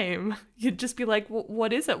this game. You'd just be like,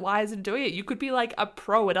 what is it? Why is it doing it? You could be like a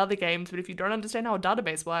pro at other games, but if you don't understand how a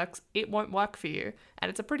database works, it won't work for you. And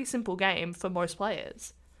it's a pretty simple game for most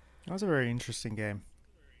players. That was a very interesting game.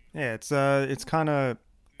 Yeah, it's kind of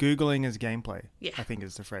Googling as gameplay, yeah, I think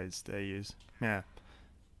is the phrase they use. Yeah.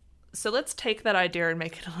 So let's take that idea and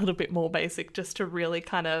make it a little bit more basic just to really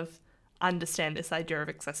kind of understand this idea of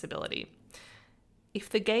accessibility. If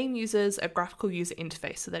the game uses a graphical user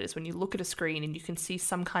interface, so that is when you look at a screen and you can see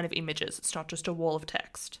some kind of images, it's not just a wall of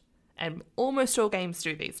text. And almost all games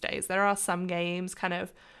do these days. There are some games, kind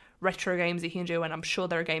of retro games you can do, and I'm sure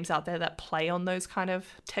there are games out there that play on those kind of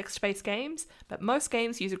text-based games, but most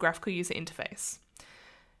games use a graphical user interface.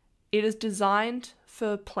 It is designed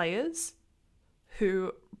for players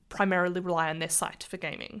who primarily rely on their site for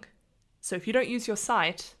gaming. So if you don't use your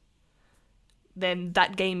site, then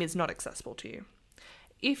that game is not accessible to you.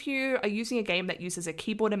 If you are using a game that uses a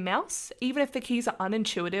keyboard and mouse, even if the keys are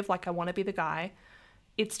unintuitive, like I Want to Be the Guy,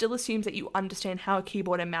 it still assumes that you understand how a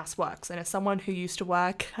keyboard and mouse works. And as someone who used to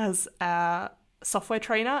work as a software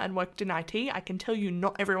trainer and worked in IT, I can tell you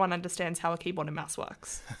not everyone understands how a keyboard and mouse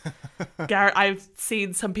works. Garrett, I've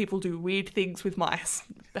seen some people do weird things with mice.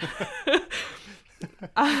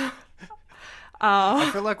 I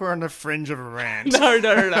feel like we're on the fringe of a rant. No.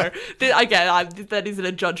 Again, that isn't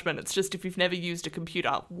a judgment. It's just if you've never used a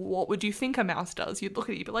computer, what would you think a mouse does? You'd look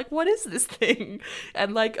at it, you'd be like, what is this thing?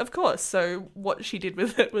 And like, of course. So what she did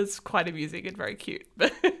with it was quite amusing and very cute.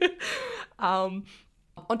 On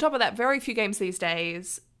top of that, very few games these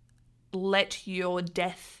days let your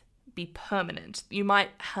death be permanent. You might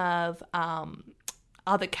have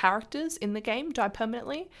other characters in the game die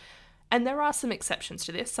permanently. And there are some exceptions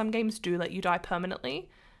to this. Some games do let you die permanently,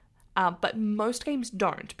 but most games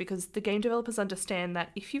don't, because the game developers understand that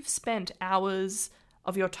if you've spent hours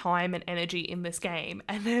of your time and energy in this game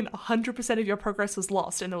and then 100% of your progress was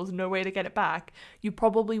lost and there was no way to get it back, you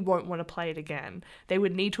probably won't want to play it again. They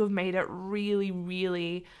would need to have made it really,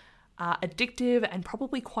 really addictive and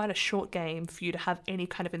probably quite a short game for you to have any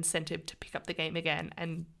kind of incentive to pick up the game again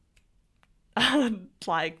and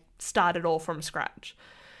like start it all from scratch.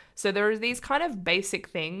 So there are these kind of basic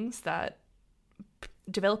things that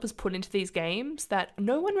developers put into these games that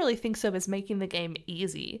no one really thinks of as making the game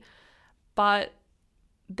easy, but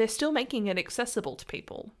they're still making it accessible to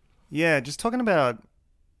people. Yeah, just talking about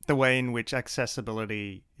the way in which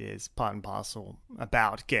accessibility is part and parcel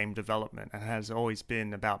about game development and has always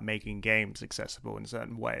been about making games accessible in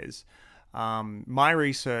certain ways. My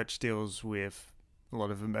research deals with a lot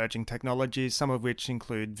of emerging technologies, some of which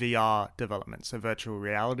include VR development, so virtual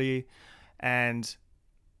reality. And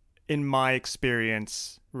in my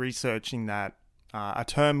experience researching that, a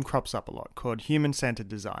term crops up a lot called human-centered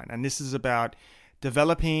design. And this is about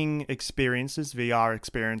developing experiences, VR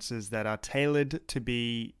experiences, that are tailored to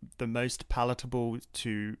be the most palatable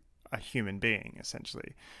to a human being,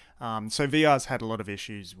 essentially. So VR's had a lot of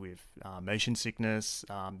issues with motion sickness,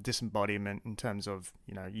 disembodiment in terms of,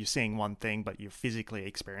 you're seeing one thing, but you're physically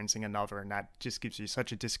experiencing another, and that just gives you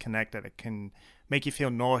such a disconnect that it can make you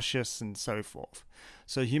feel nauseous and so forth.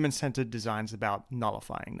 So human-centered design is about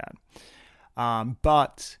nullifying that.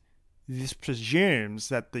 But this presumes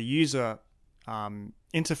that the user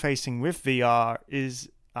interfacing with VR is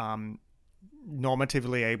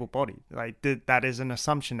normatively able-bodied. Like that is an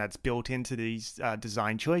assumption that's built into these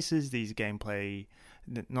design choices, these gameplay,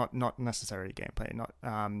 not necessarily gameplay, not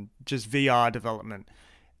just VR development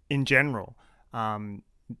in general.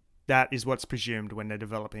 That is what's presumed when they're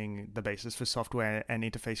developing the basis for software and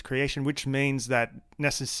interface creation, which means that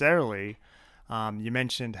necessarily, you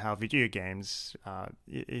mentioned how video games,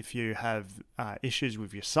 if you have issues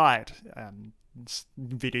with your site,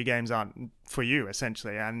 video games aren't for you,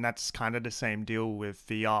 essentially. And that's kind of the same deal with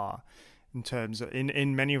VR in terms of,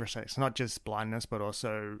 in many respects, not just blindness, but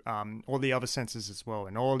also all the other senses as well,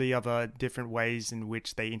 and all the other different ways in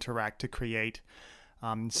which they interact to create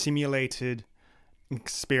simulated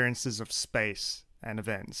experiences of space and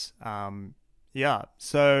events.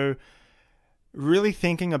 So really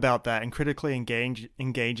thinking about that and critically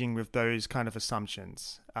engaging with those kind of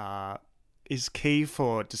assumptions is key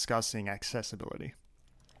for discussing accessibility.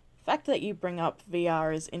 The fact that you bring up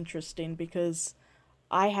VR is interesting because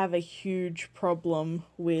I have a huge problem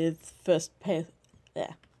with first-person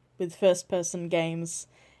games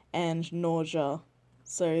and nausea.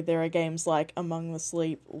 So there are games like Among the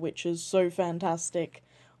Sleep, which is so fantastic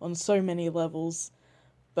on so many levels,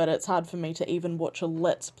 but it's hard for me to even watch a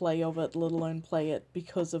Let's Play of it, let alone play it,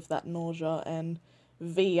 because of that nausea. And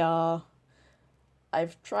VR,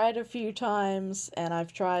 I've tried a few times, and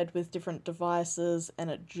I've tried with different devices, and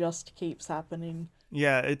it just keeps happening.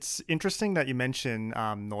 Yeah, it's interesting that you mention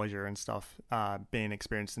nausea and stuff being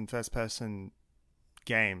experienced in first-person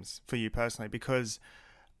games for you personally, because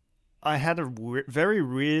I had a very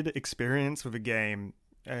weird experience with a game,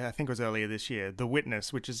 I think it was earlier this year, The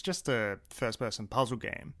Witness, which is just a first-person puzzle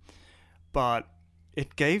game. But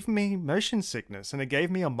it gave me motion sickness, and it gave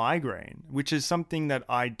me a migraine, which is something that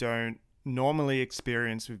I don't normally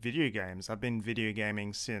experience with video games. I've been video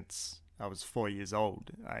gaming since I was 4 years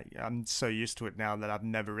old. I'm so used to it now that I've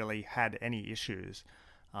never really had any issues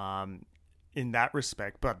in that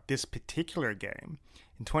respect. But this particular game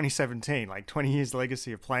in 2017, like 20 years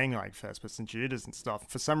legacy of playing like first-person shooters and stuff,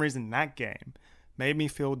 for some reason that game made me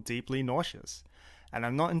feel deeply nauseous. And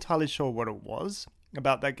I'm not entirely sure what it was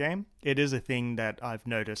about that game. It is a thing that I've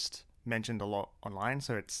noticed mentioned a lot online,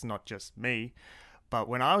 so it's not just me. But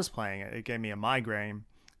when I was playing it, it gave me a migraine.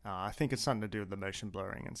 I think it's something to do with the motion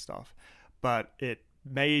blurring and stuff. But it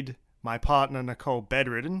made my partner, Nicole,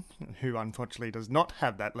 bedridden, who unfortunately does not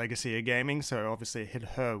have that legacy of gaming, so obviously it hit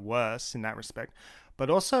her worse in that respect. But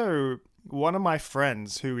also, one of my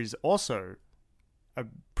friends, who is also a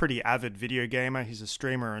pretty avid video gamer, he's a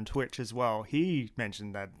streamer on Twitch as well, he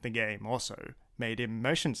mentioned that the game also made him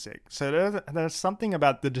motion sick. So there's something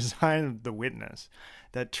about the design of The Witness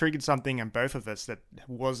that triggered something in both of us that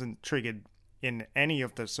wasn't triggered in any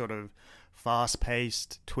of the sort of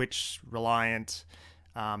fast-paced, Twitch-reliant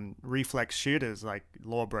reflex shooters like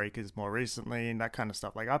Lawbreakers more recently and that kind of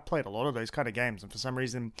stuff. Like, I've played a lot of those kind of games, and for some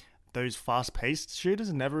reason those fast-paced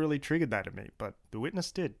shooters never really triggered that in me, but The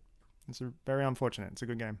Witness did. It's very unfortunate. It's a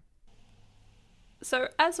good game. So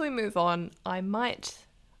as we move on, I might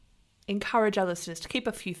encourage our listeners to keep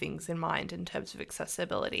a few things in mind in terms of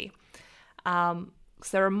accessibility. So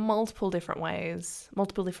there are multiple different ways,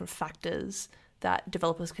 multiple different factors that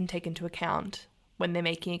developers can take into account when they're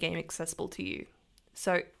making a game accessible to you.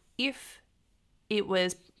 So if it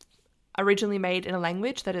was originally made in a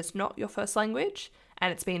language that is not your first language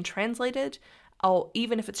and it's been translated, or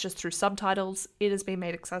even if it's just through subtitles, it has been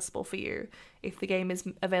made accessible for you. If the game is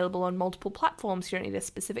available on multiple platforms, you don't need a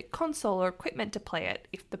specific console or equipment to play it.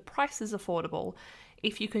 If the price is affordable,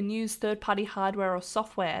 if you can use third-party hardware or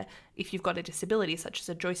software, if you've got a disability such as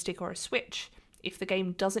a joystick or a Switch, if the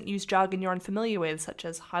game doesn't use jargon you're unfamiliar with, such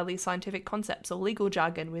as highly scientific concepts or legal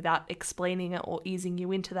jargon, without explaining it or easing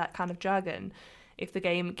you into that kind of jargon, if the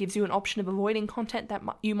game gives you an option of avoiding content that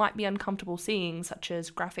you might be uncomfortable seeing, such as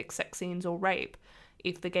graphic sex scenes or rape,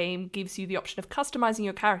 if the game gives you the option of customizing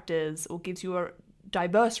your characters or gives you a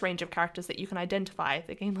diverse range of characters that you can identify, if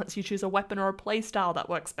the game lets you choose a weapon or a playstyle that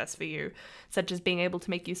works best for you, such as being able to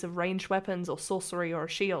make use of ranged weapons or sorcery or a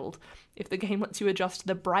shield, if the game lets you adjust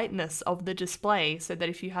the brightness of the display so that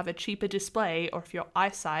if you have a cheaper display or if your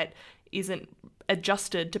eyesight isn't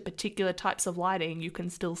adjusted to particular types of lighting, you can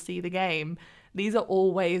still see the game. These are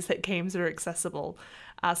all ways that games are accessible.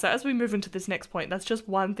 So as we move into this next point, that's just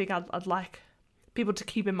one thing I'd like people to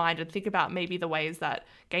keep in mind and think about, maybe the ways that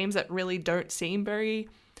games that really don't seem very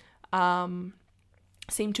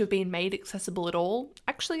seem to have been made accessible at all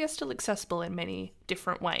actually are still accessible in many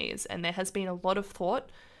different ways. And there has been a lot of thought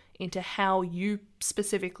into how you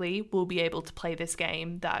specifically will be able to play this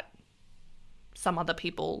game that some other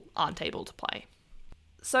people aren't able to play.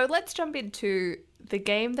 So let's jump into the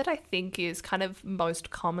game that I think is kind of most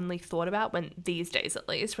commonly thought about, when these days at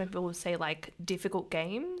least, when people say like difficult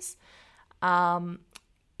games,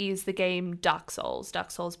 is the game Dark Souls. Dark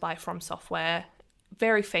Souls by From Software,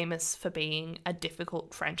 very famous for being a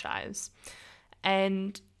difficult franchise.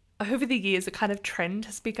 And over the years, a kind of trend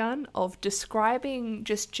has begun of describing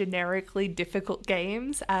just generically difficult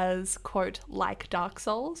games as, quote, like Dark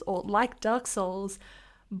Souls, or like Dark Souls,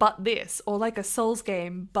 but this, or like a Souls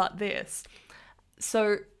game, but this.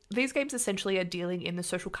 So these games essentially are dealing in the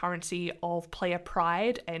social currency of player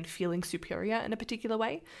pride and feeling superior in a particular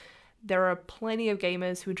way. There are plenty of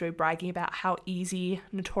gamers who enjoy bragging about how easy,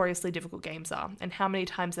 notoriously difficult games are, and how many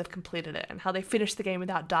times they've completed it, and how they finished the game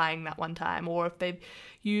without dying that one time, or if they've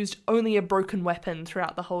used only a broken weapon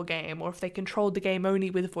throughout the whole game, or if they controlled the game only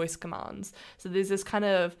with voice commands. So there's this kind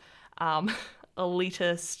of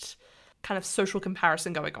elitist kind of social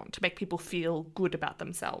comparison going on to make people feel good about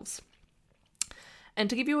themselves. And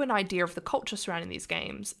to give you an idea of the culture surrounding these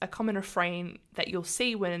games, a common refrain that you'll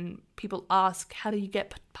see when people ask, how do you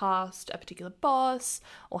get past a particular boss,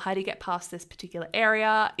 or how do you get past this particular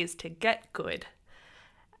area, is to get good.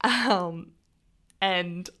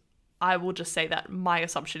 And I will just say that my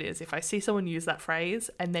assumption is, if I see someone use that phrase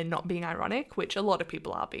and they're not being ironic, which a lot of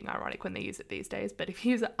people are being ironic when they use it these days, but if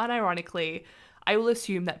you use it unironically, I will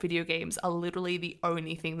assume that video games are literally the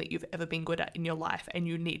only thing that you've ever been good at in your life, and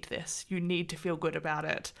you need this. You need to feel good about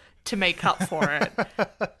it to make up for it.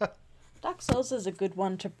 Dark Souls is a good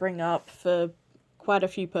one to bring up for quite a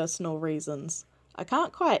few personal reasons. I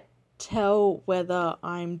can't quite tell whether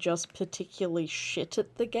I'm just particularly shit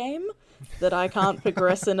at the game, that I can't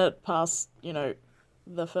progress in it past,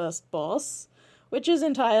 the first boss, which is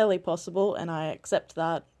entirely possible, and I accept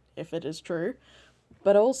that if it is true.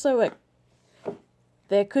 But also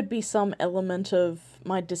there could be some element of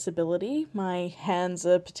my disability. My hands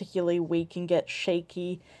are particularly weak and get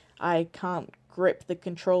shaky. I can't grip the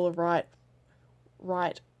controller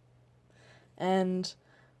right. And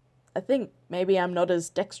I think maybe I'm not as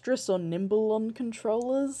dexterous or nimble on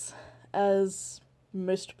controllers as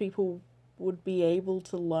most people would be able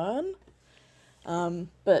to learn.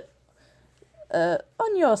 But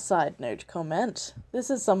on your side note comment, this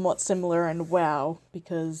is somewhat similar in WoW,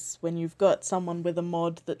 because when you've got someone with a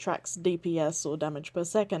mod that tracks DPS or damage per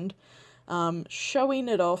second, showing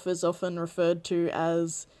it off is often referred to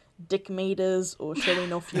as dick meters or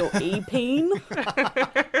showing off your E-peen.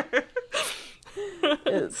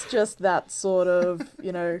 It's just that sort of,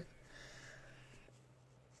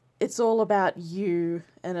 it's all about you,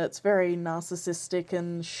 and it's very narcissistic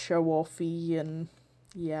and show-offy, and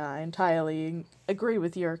yeah, I entirely agree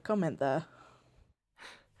with your comment there.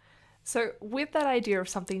 So with that idea of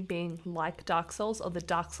something being like Dark Souls, or the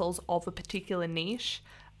Dark Souls of a particular niche,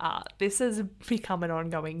 this has become an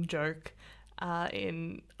ongoing joke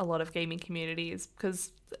in a lot of gaming communities,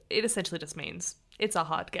 because it essentially just means it's a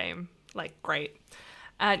hard game. Like, great.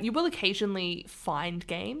 And you will occasionally find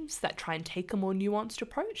games that try and take a more nuanced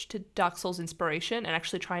approach to Dark Souls inspiration and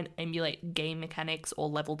actually try and emulate game mechanics or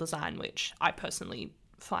level design, which I personally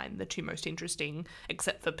find the two most interesting,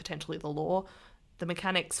 except for potentially the lore. The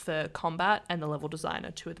mechanics for combat and the level design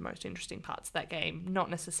are two of the most interesting parts of that game, not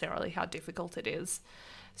necessarily how difficult it is.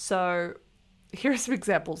 So here are some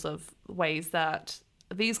examples of ways that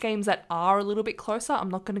these games that are a little bit closer, I'm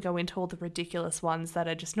not going to go into all the ridiculous ones that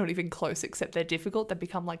are just not even close except they're difficult, that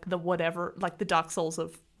become like the whatever, like the Dark Souls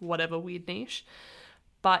of whatever weird niche.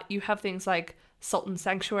 But you have things like Sultan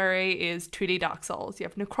Sanctuary is 2D Dark Souls. You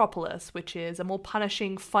have Necropolis, which is a more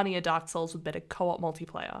punishing, funnier Dark Souls with better co-op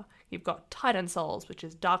multiplayer. You've got Titan Souls, which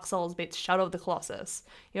is Dark Souls meets Shadow of the Colossus.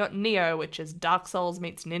 You've got Neo, which is Dark Souls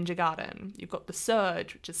meets Ninja Gaiden. You've got The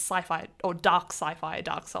Surge, which is sci-fi, or dark sci-fi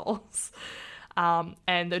Dark Souls.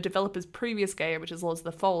 And the developer's previous game, which is Lords of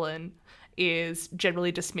the Fallen, is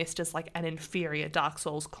generally dismissed as like an inferior Dark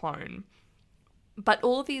Souls clone. But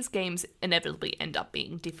all of these games inevitably end up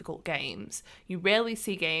being difficult games. You rarely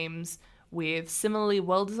see games with similarly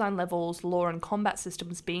well-designed levels, lore, and combat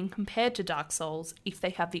systems being compared to Dark Souls if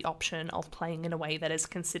they have the option of playing in a way that is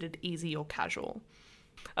considered easy or casual.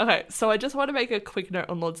 Okay, so I just want to make a quick note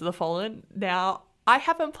on Lords of the Fallen. Now, I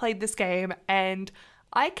haven't played this game, and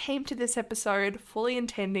I came to this episode fully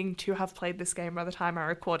intending to have played this game by the time I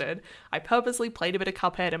recorded. I purposely played a bit of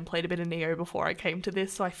Cuphead and played a bit of Neo before I came to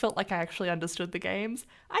this, so I felt like I actually understood the games.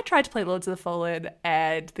 I tried to play Lords of the Fallen,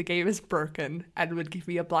 and the game is broken and would give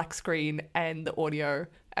me a black screen and the audio,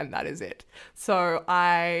 and that is it. So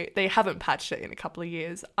they haven't patched it in a couple of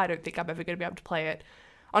years. I don't think I'm ever going to be able to play it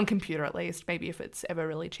on computer, at least. Maybe if it's ever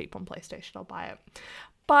really cheap on PlayStation, I'll buy it.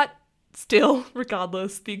 But still,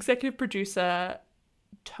 regardless, the executive producer,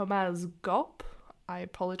 Tomáš Gopp, I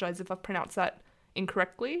apologize if I've pronounced that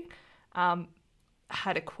incorrectly,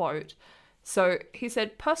 had a quote. So he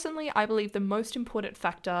said, "Personally, I believe the most important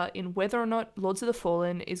factor in whether or not Lords of the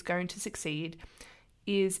Fallen is going to succeed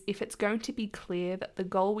is if it's going to be clear that the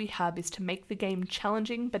goal we have is to make the game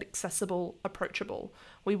challenging but accessible, approachable.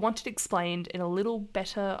 We want it explained in a little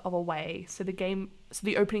better of a way, so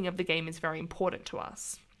the opening of the game is very important to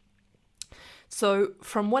us." So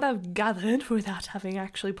from what I've gathered, without having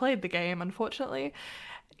actually played the game, unfortunately,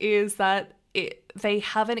 is that they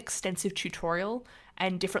have an extensive tutorial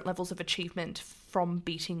and different levels of achievement from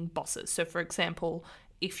beating bosses. So for example,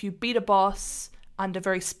 if you beat a boss under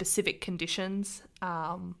very specific conditions,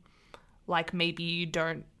 like maybe you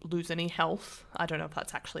don't lose any health, I don't know if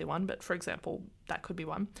that's actually one, but for example, that could be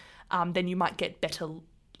one, then you might get better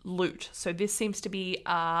loot. So this seems to be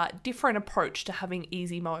a different approach to having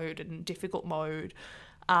easy mode and difficult mode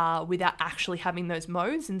without actually having those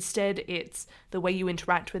modes. Instead, it's the way you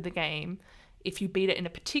interact with the game. If you beat it in a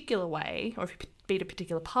particular way, or if you beat a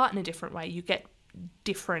particular part in a different way, you get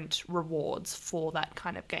different rewards for that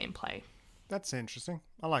kind of gameplay. That's interesting.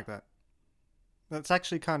 I like that. That's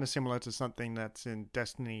actually kind of similar to something that's in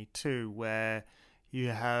Destiny 2, where you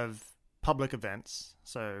have public events.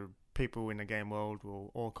 So people in the game world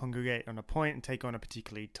will all congregate on a point and take on a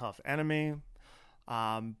particularly tough enemy.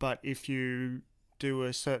 But if you do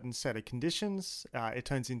a certain set of conditions, it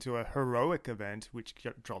turns into a heroic event, which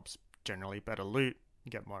drops generally better loot, you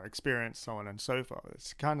get more experience, so on and so forth.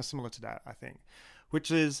 It's kind of similar to that, I think, which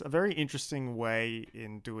is a very interesting way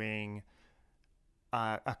in doing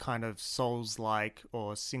a kind of Souls-like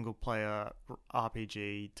or single-player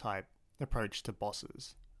RPG type approach to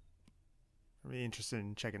bosses. I'm really interested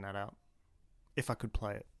in checking that out, if I could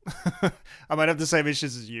play it. I might have the same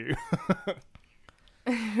issues as you.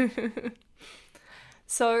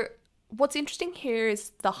 So what's interesting here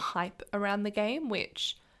is the hype around the game,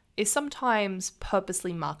 which is sometimes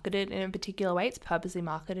purposely marketed in a particular way. It's purposely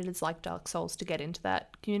marketed as like Dark Souls to get into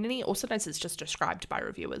that community, or sometimes it's just described by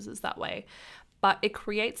reviewers as that way. But it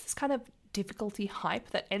creates this kind of difficulty hype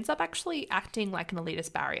that ends up actually acting like an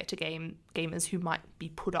elitist barrier to gamers who might be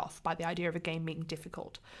put off by the idea of a game being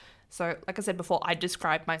difficult. So, like I said before, I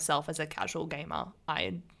describe myself as a casual gamer.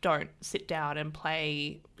 I don't sit down and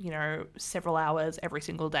play, several hours every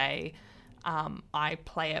single day. I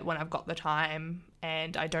play it when I've got the time,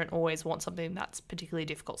 and I don't always want something that's particularly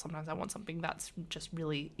difficult. Sometimes I want something that's just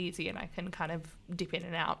really easy and I can kind of dip in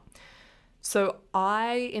and out. So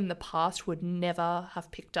I, in the past, would never have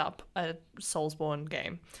picked up a Soulsborne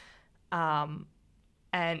game.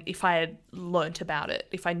 And if I had learnt about it,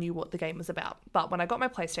 if I knew what the game was about. But when I got my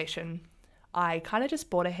PlayStation, I kind of just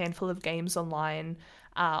bought a handful of games online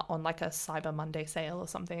on like a Cyber Monday sale or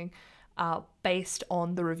something based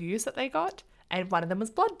on the reviews that they got. And one of them was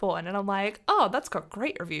Bloodborne. And I'm like, oh, that's got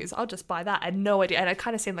great reviews. I'll just buy that. I had no idea. And I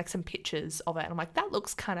kind of seen like some pictures of it. And I'm like, that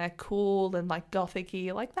looks kind of cool and like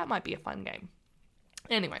gothic-y. Like, that might be a fun game.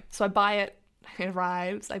 Anyway, so I buy it. It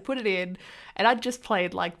arrives. I put it in. And I'd just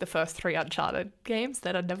played like the first 3 Uncharted games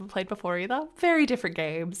that I'd never played before either. Very different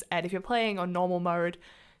games. And if you're playing on normal mode,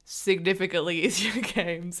 significantly easier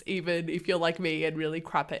games. Even if you're like me and really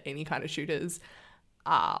crap at any kind of shooters,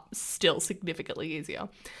 still significantly easier.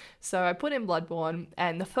 So I put in Bloodborne,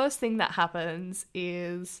 and the first thing that happens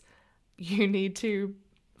is you need to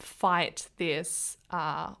fight this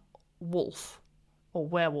wolf or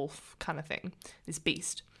werewolf kind of thing, this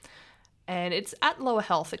beast. And it's at lower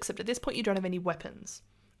health, except at this point you don't have any weapons.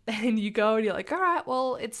 And you go and you're like, all right,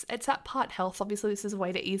 well, it's at part health. Obviously, this is a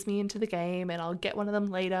way to ease me into the game, and I'll get one of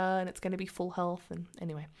them later, and it's going to be full health. And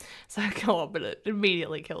anyway, so I go on, but it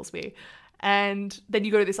immediately kills me. And then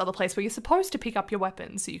you go to this other place where you're supposed to pick up your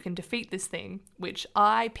weapons so you can defeat this thing, which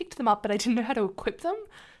I picked them up, but I didn't know how to equip them.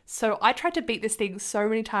 So I tried to beat this thing so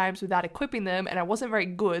many times without equipping them, and I wasn't very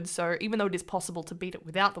good. So even though it is possible to beat it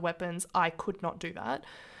without the weapons, I could not do that.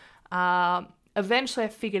 Eventually I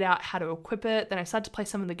figured out how to equip it. Then I started to play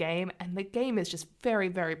some of the game, and the game is just very,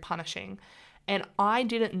 very punishing. And I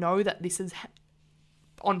didn't know that this is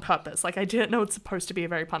on purpose. Like, I didn't know it's supposed to be a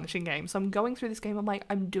very punishing game. So I'm going through this game, I'm like,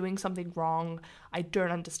 I'm doing something wrong. I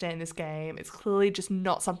don't understand this game. It's clearly just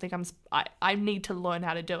not something I need to learn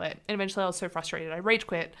how to do it. And eventually I was so frustrated, I rage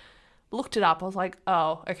quit, looked it up. I was like,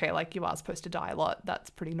 oh, okay, like, you are supposed to die a lot.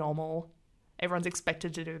 That's pretty normal. Everyone's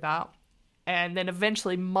expected to do that. And then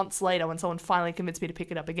eventually, months later, when someone finally convinced me to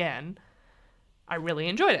pick it up again, I really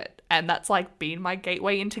enjoyed it. And that's like been my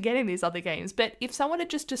gateway into getting these other games. But if someone had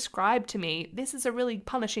just described to me, this is a really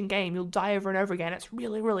punishing game, you'll die over and over again, it's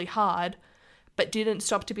really, really hard, but didn't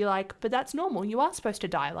stop to be like, but that's normal, you are supposed to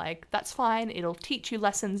die, like, that's fine, it'll teach you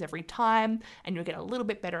lessons every time, and you'll get a little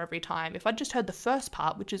bit better every time. If I'd just heard the first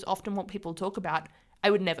part, which is often what people talk about, I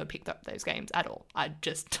would never pick up those games at all. I'd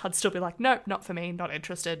still be like, nope, not for me, not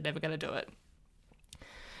interested, never gonna do it.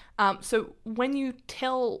 So when you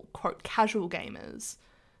tell, quote, casual gamers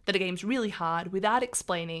that a game's really hard without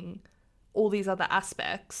explaining all these other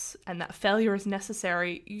aspects and that failure is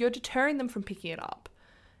necessary, you're deterring them from picking it up.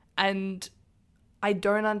 And I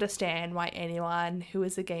don't understand why anyone who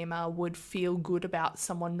is a gamer would feel good about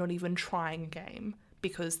someone not even trying a game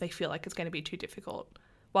because they feel like it's going to be too difficult.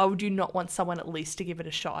 Why would you not want someone at least to give it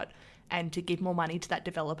a shot and to give more money to that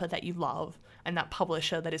developer that you love and that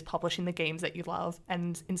publisher that is publishing the games that you love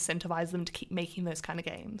and incentivize them to keep making those kind of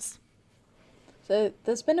games? So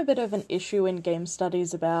there's been a bit of an issue in game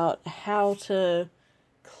studies about how to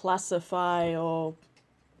classify or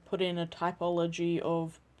put in a typology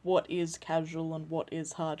of what is casual and what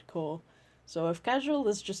is hardcore. So if casual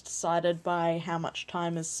is just decided by how much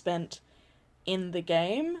time is spent in the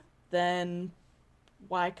game, then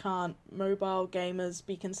why can't mobile gamers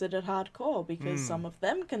be considered hardcore? Because some of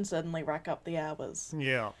them can certainly rack up the hours.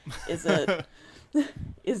 Yeah. Is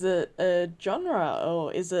it a genre,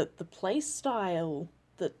 or is it the play style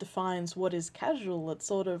that defines what is casual? It's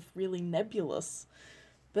sort of really nebulous.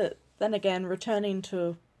 But then again, returning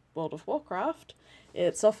to World of Warcraft,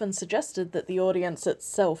 it's often suggested that the audience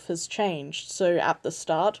itself has changed. So at the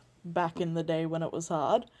start, back in the day when it was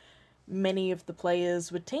hard, many of the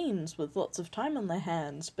players were teens with lots of time on their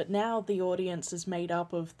hands, but now the audience is made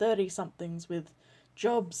up of 30-somethings with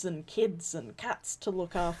jobs and kids and cats to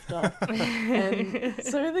look after. And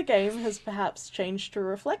so the game has perhaps changed to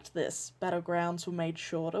reflect this. Battlegrounds were made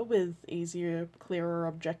shorter with easier, clearer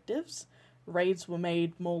objectives. Raids were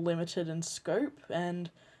made more limited in scope, and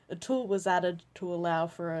a tool was added to allow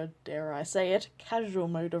for a, dare I say it, casual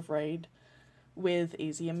mode of raid with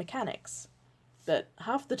easier mechanics. But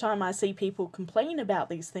half the time I see people complain about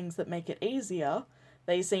these things that make it easier,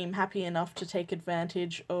 they seem happy enough to take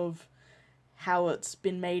advantage of how it's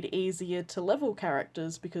been made easier to level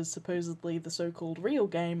characters because supposedly the so-called real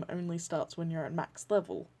game only starts when you're at max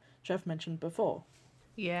level, which I've mentioned before.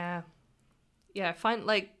 Yeah. Yeah, I find,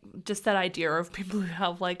 like, just that idea of people who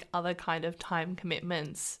have, like, other kind of time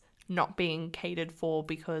commitments not being catered for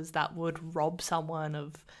because that would rob someone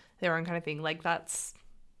of their own kind of thing, like, that's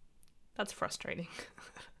frustrating.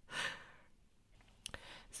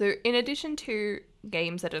 So in addition to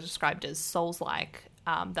games that are described as Souls-like,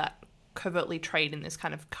 that covertly trade in this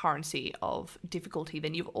kind of currency of difficulty,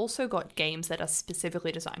 then you've also got games that are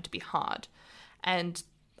specifically designed to be hard. And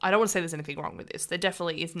I don't want to say there's anything wrong with this. There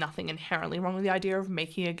definitely is nothing inherently wrong with the idea of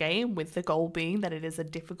making a game with the goal being that it is a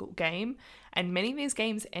difficult game. And many of these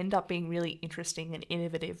games end up being really interesting and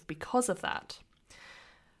innovative because of that.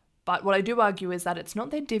 But what I do argue is that it's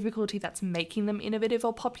not their difficulty that's making them innovative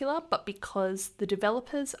or popular, but because the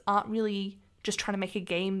developers aren't really just trying to make a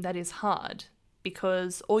game that is hard.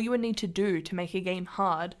 Because all you would need to do to make a game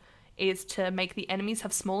hard is to make the enemies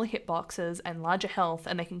have smaller hitboxes and larger health,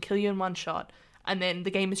 and they can kill you in one shot, and then the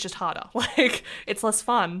game is just harder. Like, it's less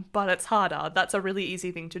fun, but it's harder. That's a really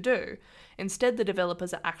easy thing to do. Instead, the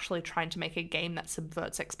developers are actually trying to make a game that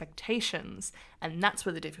subverts expectations, and that's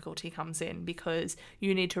where the difficulty comes in, because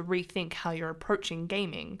you need to rethink how you're approaching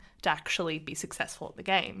gaming to actually be successful at the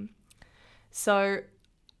game. So,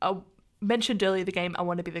 I mentioned earlier the game I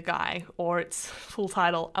Want to Be the Guy, or its full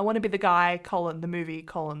title, I Want to Be the Guy, the movie,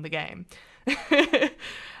 the game.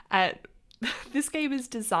 This game is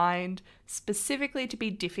designed specifically to be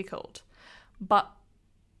difficult, but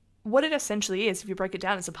what it essentially is, if you break it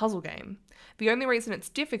down, is a puzzle game. The only reason it's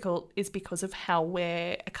difficult is because of how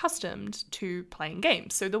we're accustomed to playing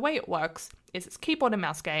games. So the way it works is it's a keyboard and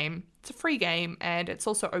mouse game. It's a free game, and it's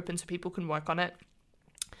also open so people can work on it.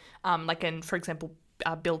 For example,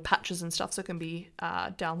 build patches and stuff, so it can be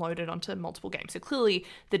downloaded onto multiple games. So clearly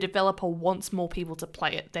the developer wants more people to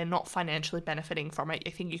play it. They're not financially benefiting from it. I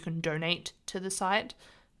think you can donate to the site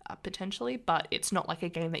potentially, but it's not like a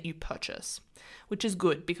game that you purchase, which is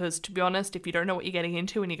good, because to be honest, if you don't know what you're getting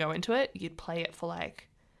into when you go into it, you'd play it for like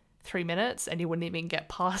 3 minutes and you wouldn't even get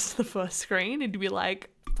past the first screen, and you'd be like,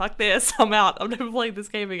 fuck this, I'm out, I'm never playing this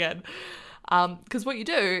game again. Because what you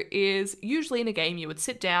do is, usually in a game you would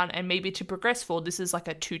sit down and maybe to progress forward, this is like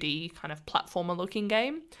a 2D kind of platformer looking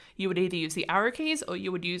game, you would either use the arrow keys or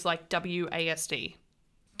you would use like WASD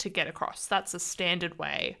to get across. That's a standard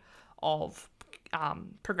way of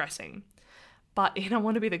progressing. But in I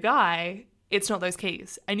Want to Be the Guy, it's not those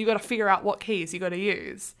keys, and you got to figure out what keys you got to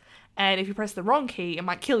use. And if you press the wrong key, it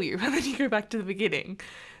might kill you, and then you go back to the beginning.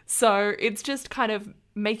 So it's just kind of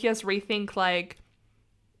making us rethink, like,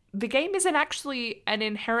 the game isn't actually an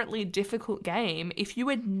inherently difficult game. If you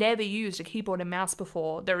had never used a keyboard and mouse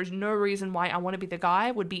before, there is no reason why I Want to Be the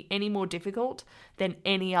Guy would be any more difficult than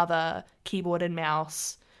any other keyboard and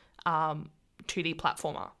mouse 2D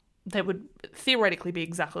platformer. They would theoretically be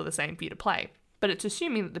exactly the same for you to play. But it's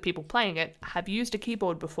assuming that the people playing it have used a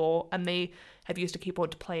keyboard before, and they have used a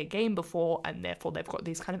keyboard to play a game before, and therefore they've got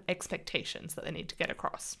these kind of expectations that they need to get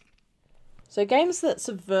across. So games that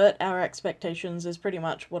subvert our expectations is pretty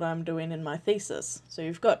much what I'm doing in my thesis. So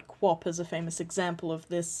you've got QWOP as a famous example of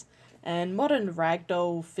this, and modern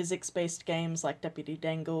ragdoll physics-based games like Deputy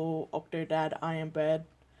Dangle, Octodad, Iron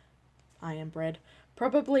Bread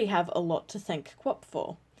probably have a lot to thank QWOP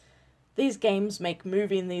for. These games make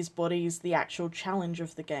moving these bodies the actual challenge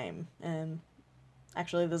of the game, and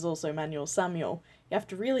actually there's also Manual Samuel. You have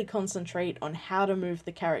to really concentrate on how to move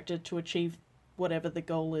the character to achieve whatever the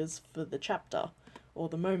goal is for the chapter or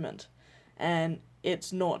the moment. And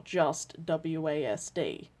it's not just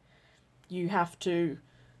WASD. You have to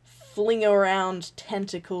fling around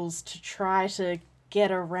tentacles to try to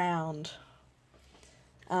get around.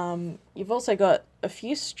 You've also got a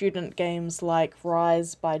few student games like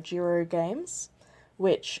Rise by Jiro Games,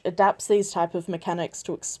 which adapts these type of mechanics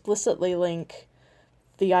to explicitly link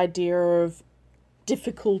the idea of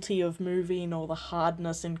difficulty of moving or the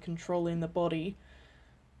hardness in controlling the body,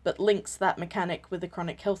 but links that mechanic with a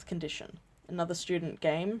chronic health condition. Another student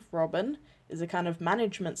game, Robin, is a kind of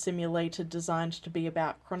management simulator designed to be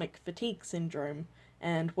about chronic fatigue syndrome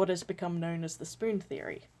and what has become known as the spoon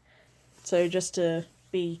theory. So just to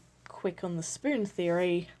be quick on the spoon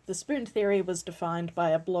theory was defined by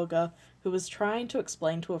a blogger who was trying to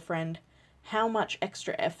explain to a friend how much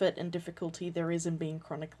extra effort and difficulty there is in being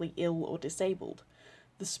chronically ill or disabled.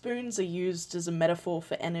 The spoons are used as a metaphor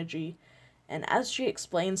for energy, and as she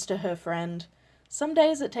explains to her friend, some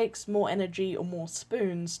days it takes more energy or more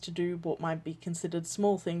spoons to do what might be considered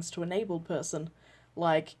small things to an abled person,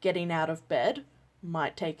 like getting out of bed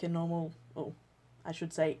might take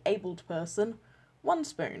a abled person 1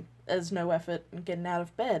 spoon. There's no effort in getting out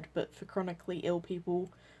of bed, but for chronically ill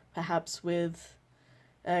people, perhaps with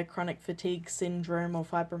chronic fatigue syndrome or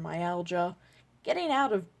fibromyalgia, getting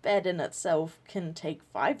out of bed in itself can take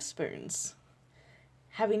 5 spoons.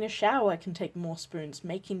 Having a shower can take more spoons,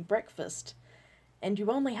 making breakfast. And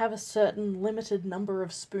you only have a certain limited number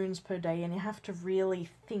of spoons per day, and you have to really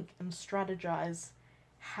think and strategize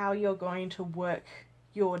how you're going to work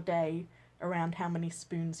your day around how many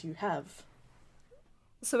spoons you have.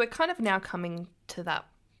 So we're kind of now coming to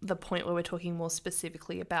the point where we're talking more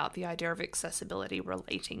specifically about the idea of accessibility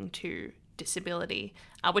relating to disability,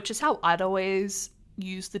 which is how I'd always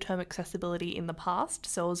used the term accessibility in the past.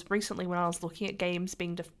 So it was recently when I was looking at games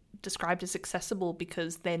being described as accessible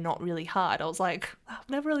because they're not really hard, I was like, I've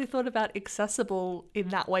never really thought about accessible in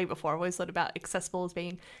that way before. I've always thought about accessible as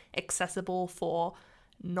being accessible for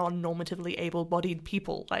non-normatively able-bodied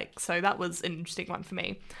people. So that was an interesting one for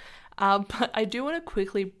me. But I do want to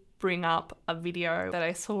quickly bring up a video that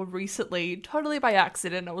I saw recently, totally by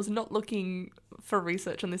accident. I was not looking for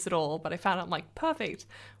research on this at all, but I found it, I'm like, perfect,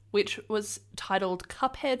 which was titled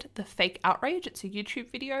Cuphead, the Fake Outrage. It's a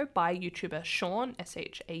YouTube video by YouTuber Shaun,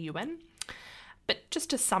 Shaun. But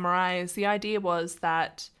just to summarize, the idea was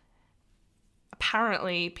that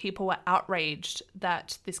apparently people were outraged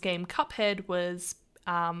that this game Cuphead was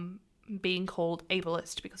being called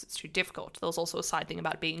ableist because it's too difficult. There was also a side thing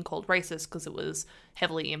about being called racist because it was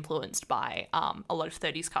heavily influenced by a lot of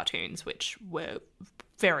 30s cartoons, which were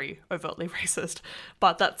very overtly racist,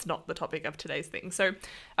 but that's not the topic of today's thing. So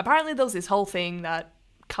apparently there was this whole thing that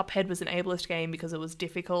Cuphead was an ableist game because it was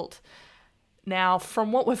difficult. Now,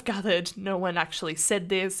 from what we've gathered, no one actually said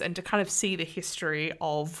this, and to kind of see the history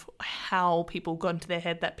of how people got into their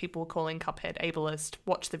head that people were calling Cuphead ableist,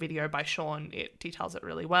 watch the video by Sean, it details it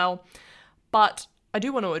really well. But I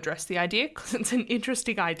do want to address the idea because it's an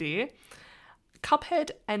interesting idea.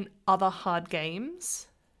 Cuphead and other hard games,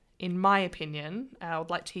 in my opinion, I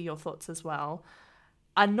would like to hear your thoughts as well,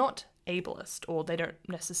 are not ableist, or they don't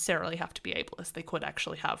necessarily have to be ableist. They could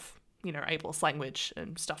actually have, ableist language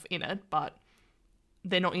and stuff in it, but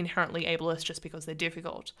they're not inherently ableist just because they're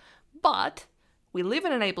difficult. But we live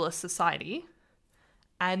in an ableist society,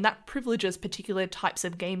 and that privileges particular types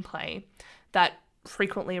of gameplay that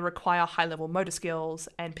frequently require high-level motor skills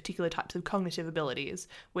and particular types of cognitive abilities,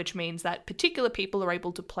 which means that particular people are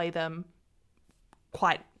able to play them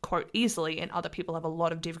quite, quote, easily, and other people have a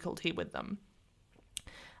lot of difficulty with them.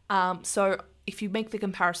 So if you make the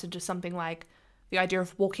comparison to something like the idea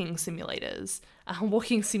of walking simulators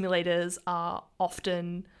are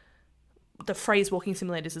often, the phrase walking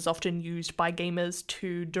simulators is often used by gamers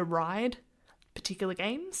to deride particular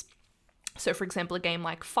games. So for example, a game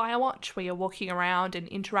like Firewatch, where you're walking around and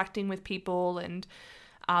interacting with people, and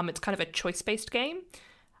it's kind of a choice-based game.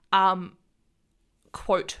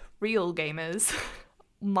 Quote, real gamers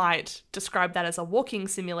might describe that as a walking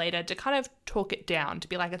simulator to kind of talk it down, to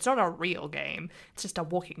be like, it's not a real game, it's just a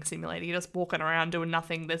walking simulator, you're just walking around doing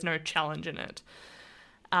nothing, there's no challenge in it.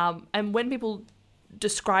 And when people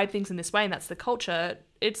describe things in this way, and that's the culture,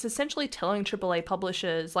 it's essentially telling AAA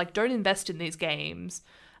publishers, like, don't invest in these games,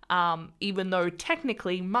 even though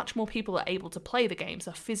technically much more people are able to play the games,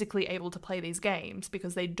 are physically able to play these games,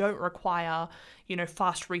 because they don't require,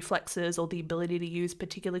 fast reflexes or the ability to use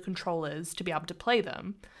particular controllers to be able to play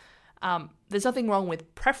them. There's nothing wrong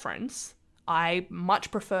with preference. I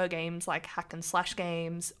much prefer games like hack and slash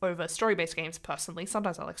games over story-based games personally.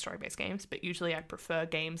 Sometimes I like story-based games, but usually I prefer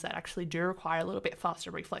games that actually do require a little bit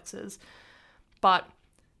faster reflexes. But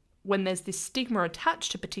when there's this stigma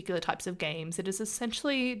attached to particular types of games, it is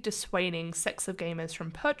essentially dissuading sects of gamers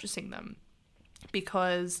from purchasing them,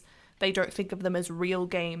 because they don't think of them as real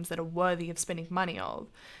games that are worthy of spending money of.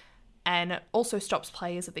 And it also stops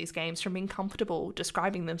players of these games from being comfortable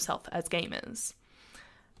describing themselves as gamers.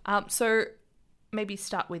 So maybe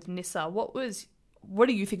start with Nissa. What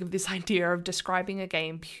do you think of this idea of describing a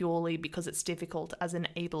game purely because it's difficult as an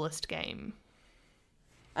ableist game?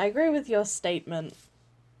 I agree with your statement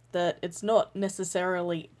that it's not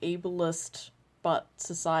necessarily ableist, but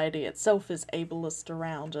society itself is ableist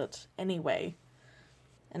around it anyway.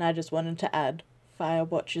 And I just wanted to add,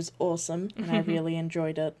 Firewatch is awesome, and I really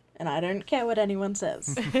enjoyed it, and I don't care what anyone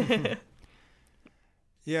says.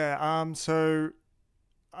 Yeah, so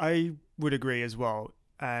I would agree as well,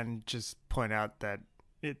 and just point out that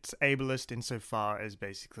it's ableist insofar as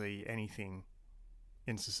basically anything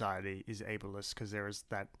in society is ableist, because there is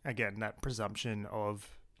that presumption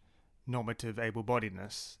of normative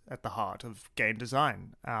able-bodiedness at the heart of game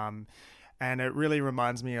design. And it really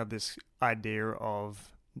reminds me of this idea of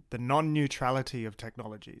the non-neutrality of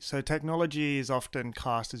technology. So technology is often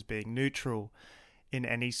cast as being neutral in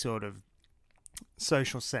any sort of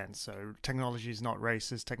social sense. So technology is not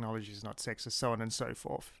racist, technology is not sexist, so on and so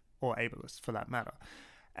forth, or ableist for that matter.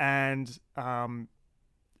 And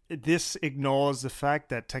this ignores the fact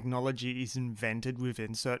that technology is invented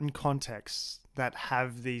within certain contexts that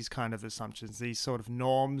have these kind of assumptions, these sort of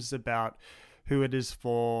norms about who it is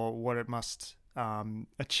for, what it must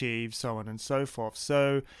achieve, so on and so forth.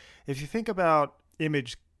 So if you think about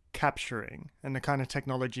image capturing and the kind of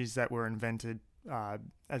technologies that were invented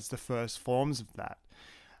as the first forms of that,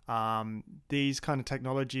 these kind of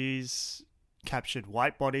technologies captured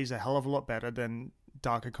white bodies a hell of a lot better than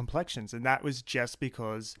darker complexions. And that was just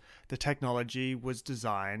because the technology was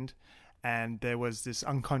designed and there was this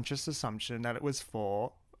unconscious assumption that it was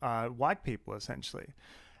for white people, essentially.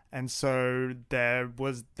 And so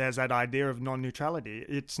there's that idea of non-neutrality.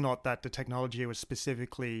 It's not that the technology was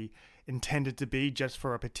specifically intended to be just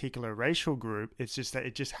for a particular racial group. It's just that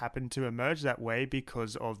it just happened to emerge that way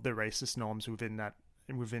because of the racist norms within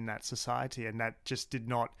that society, and that just did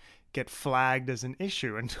not get flagged as an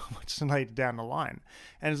issue until much later down the line.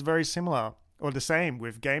 And it's very similar, or the same,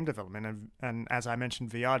 with game development and as I mentioned,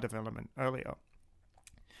 VR development earlier.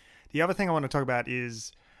 The other thing I want to talk about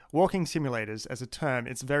is walking simulators as a term.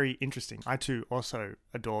 It's very interesting. I too also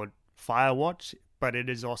adored Firewatch, but it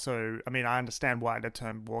is also, I understand why the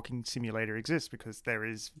term walking simulator exists, because there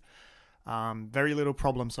is very little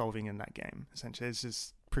problem solving in that game. Essentially, it's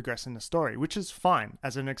just progressing the story, which is fine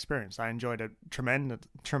as an experience. I enjoyed it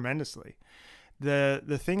tremendously.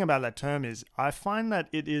 The thing about that term is I find that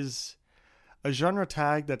it is a genre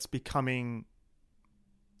tag that's becoming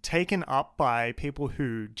taken up by people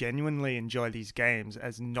who genuinely enjoy these games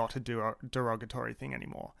as not a derogatory thing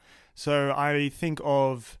anymore. So I think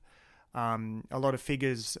of a lot of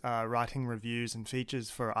figures writing reviews and features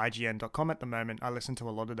for IGN.com at the moment. I listen to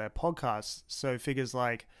a lot of their podcasts. So figures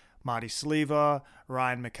like Marty Sleever,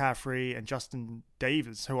 Ryan McCaffrey, and Justin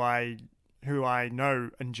Davis, who I know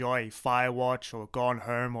enjoy Firewatch or Gone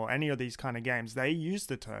Home or any of these kind of games, they use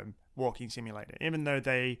the term walking simulator, even though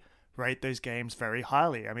they rate those games very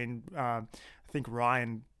highly. I mean, I think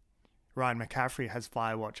Ryan McCaffrey has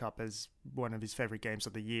Firewatch up as one of his favorite games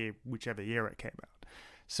of the year, whichever year it came out.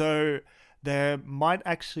 So there might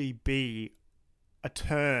actually be a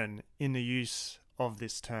turn in the use of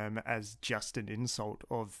this term as just an insult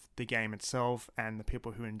of the game itself and the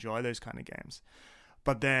people who enjoy those kind of games.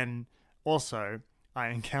 But then also, I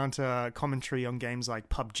encounter commentary on games like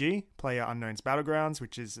PUBG, PlayerUnknown's Battlegrounds,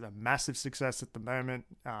 which is a massive success at the moment.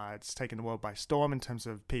 It's taken the world by storm in terms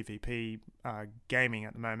of PvP gaming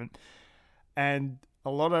at the moment. And a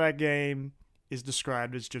lot of that game is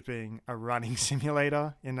described as just being a running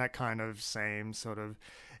simulator in that kind of same sort of,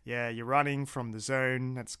 you're running from the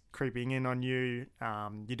zone that's creeping in on you.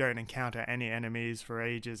 You don't encounter any enemies for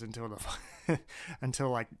ages until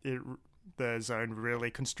the zone really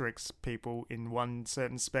constricts people in one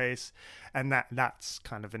certain space, and that's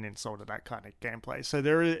kind of an insult to that kind of gameplay. So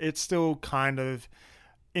it's still kind of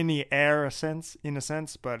in the air in a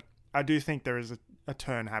sense, but I do think there is a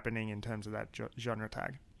turn happening in terms of that genre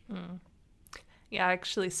tag. Yeah, I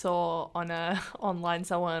actually saw online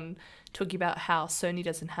someone talking about how Sony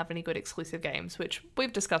doesn't have any good exclusive games, which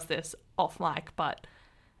we've discussed this off mic, but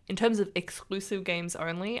in terms of exclusive games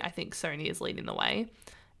only, I think Sony is leading the way.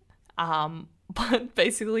 But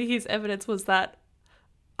basically his evidence was that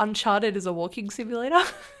Uncharted is a walking simulator.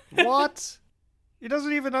 What? He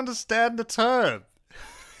doesn't even understand the term.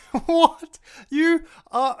 What? You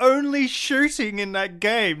are only shooting in that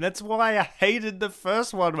game. That's why I hated the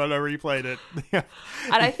first one when I replayed it. And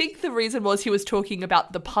I think the reason was he was talking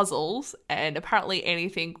about the puzzles, and apparently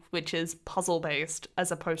anything which is puzzle-based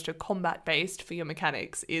as opposed to combat-based for your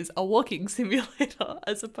mechanics is a walking simulator,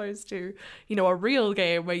 as opposed to, a real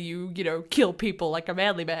game where you kill people like a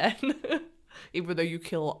manly man. Even though you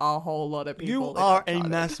kill a whole lot of people. You are a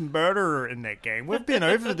mass murderer in that game. We've been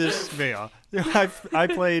over this, Mia. I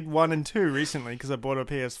played 1 and 2 recently because I bought a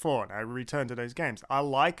PS4 and I returned to those games. I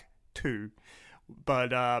like 2,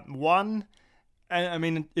 but 1, I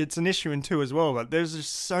mean, it's an issue in 2 as well, but there's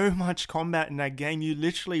just so much combat in that game. You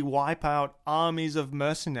literally wipe out armies of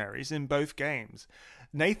mercenaries in both games.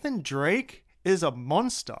 Nathan Drake is a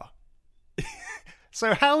monster.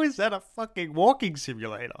 So how is that a fucking walking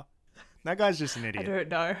simulator? That guy's just an idiot. I don't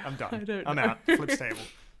know. I'm done. I'm out. Flips table.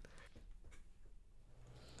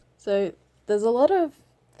 So there's a lot of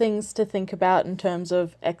things to think about in terms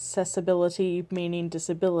of accessibility meaning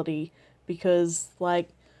disability, because,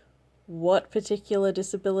 what particular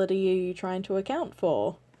disability are you trying to account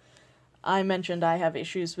for? I mentioned I have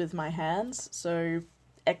issues with my hands, so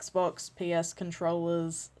Xbox, PS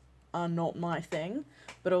controllers are not my thing,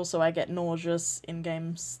 but also I get nauseous in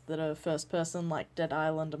games that are first person, like Dead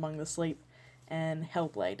Island, Among the Sleep, and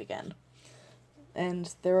Hellblade again.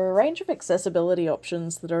 And there are a range of accessibility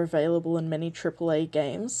options that are available in many AAA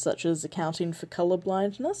games, such as accounting for colour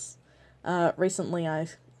blindness. Recently,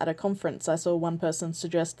 at a conference, I saw one person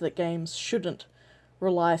suggest that games shouldn't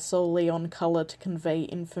rely solely on colour to convey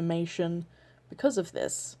information because of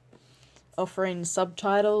this. Offering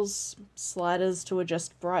subtitles, sliders to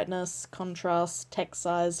adjust brightness, contrast, text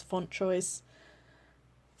size, font choice.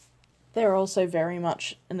 They're also very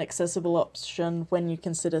much an accessible option when you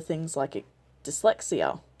consider things like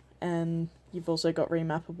dyslexia, and you've also got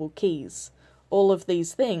remappable keys. All of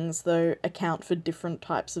these things, though, account for different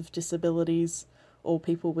types of disabilities or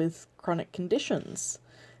people with chronic conditions.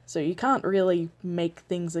 So you can't really make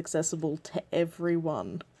things accessible to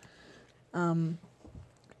everyone.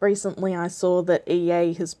 Recently I saw that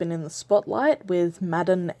EA has been in the spotlight with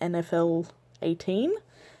Madden NFL 18,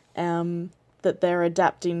 that they're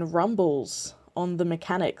adapting rumbles on the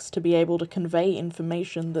mechanics to be able to convey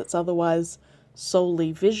information that's otherwise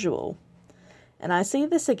solely visual. And I see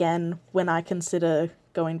this again when I consider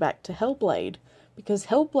going back to Hellblade, because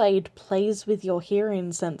Hellblade plays with your hearing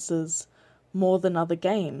sensors more than other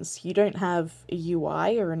games. You don't have a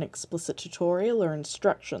UI or an explicit tutorial or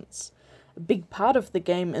instructions. A big part of the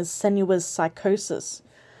game is Senua's psychosis.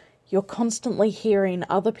 You're constantly hearing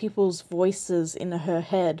other people's voices in her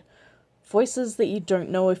head, voices that you don't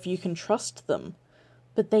know if you can trust them,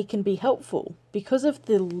 but they can be helpful. Because of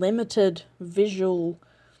the limited visual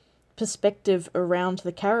perspective around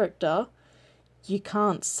the character, you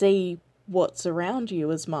can't see what's around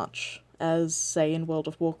you as much as, say, in World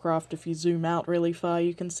of Warcraft, if you zoom out really far,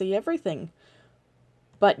 you can see everything.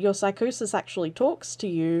 But your psychosis actually talks to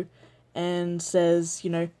you and says,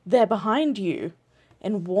 they're behind you,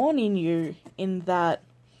 and warning you in that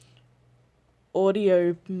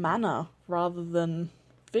audio manner rather than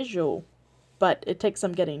visual. But it takes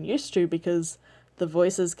some getting used to, because the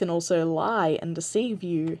voices can also lie and deceive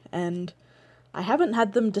you, and I haven't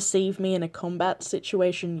had them deceive me in a combat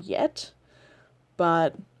situation yet,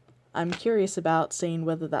 but I'm curious about seeing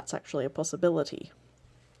whether that's actually a possibility.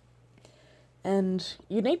 And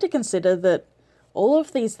you need to consider that all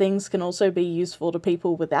of these things can also be useful to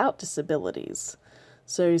people without disabilities.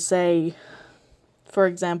 So say, for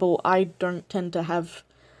example, I don't tend to have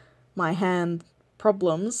my hand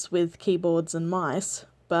problems with keyboards and mice,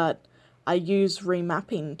 but I use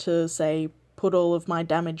remapping to, say, put all of my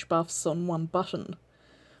damage buffs on one button.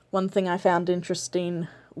 One thing I found interesting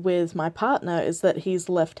with my partner is that he's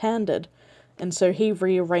left-handed, and so he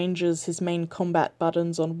rearranges his main combat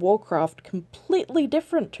buttons on Warcraft completely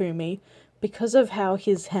different to me because of how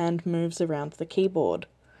his hand moves around the keyboard.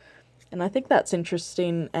 And I think that's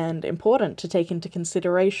interesting and important to take into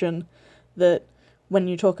consideration, that when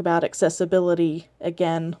you talk about accessibility,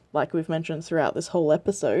 again, like we've mentioned throughout this whole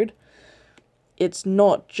episode, it's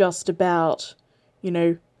not just about,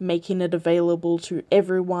 making it available to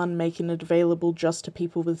everyone, making it available just to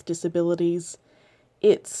people with disabilities.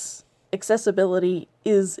 Accessibility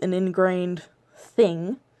is an ingrained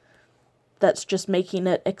thing that's just making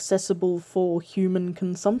it accessible for human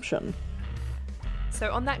consumption.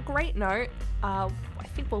 So on that great note, I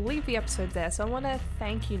think we'll leave the episode there. So I want to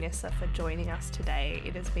thank you, Nissa, for joining us today.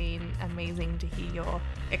 It has been amazing to hear your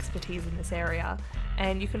expertise in this area.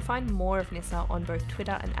 And you can find more of Nissa on both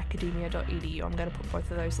Twitter and academia.edu. I'm going to put both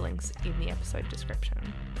of those links in the episode description.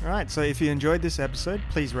 All right, so if you enjoyed this episode,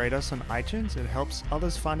 please rate us on iTunes. It helps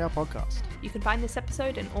others find our podcast. You can find this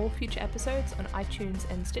episode and all future episodes on iTunes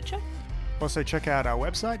and Stitcher. Also, check out our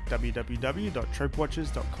website,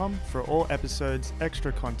 www.tropewatchers.com, for all episodes,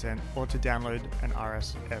 extra content, or to download an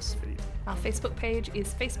RSS feed. Our Facebook page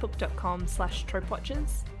is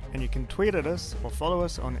facebook.com/tropewatchers. And you can tweet at us or follow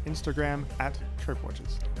us on Instagram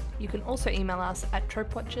 @tropewatchers. You can also email us at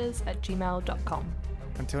tropewatchers@gmail.com.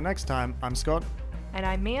 Until next time, I'm Scott. And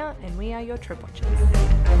I'm Mia, and we are your Trope Watchers.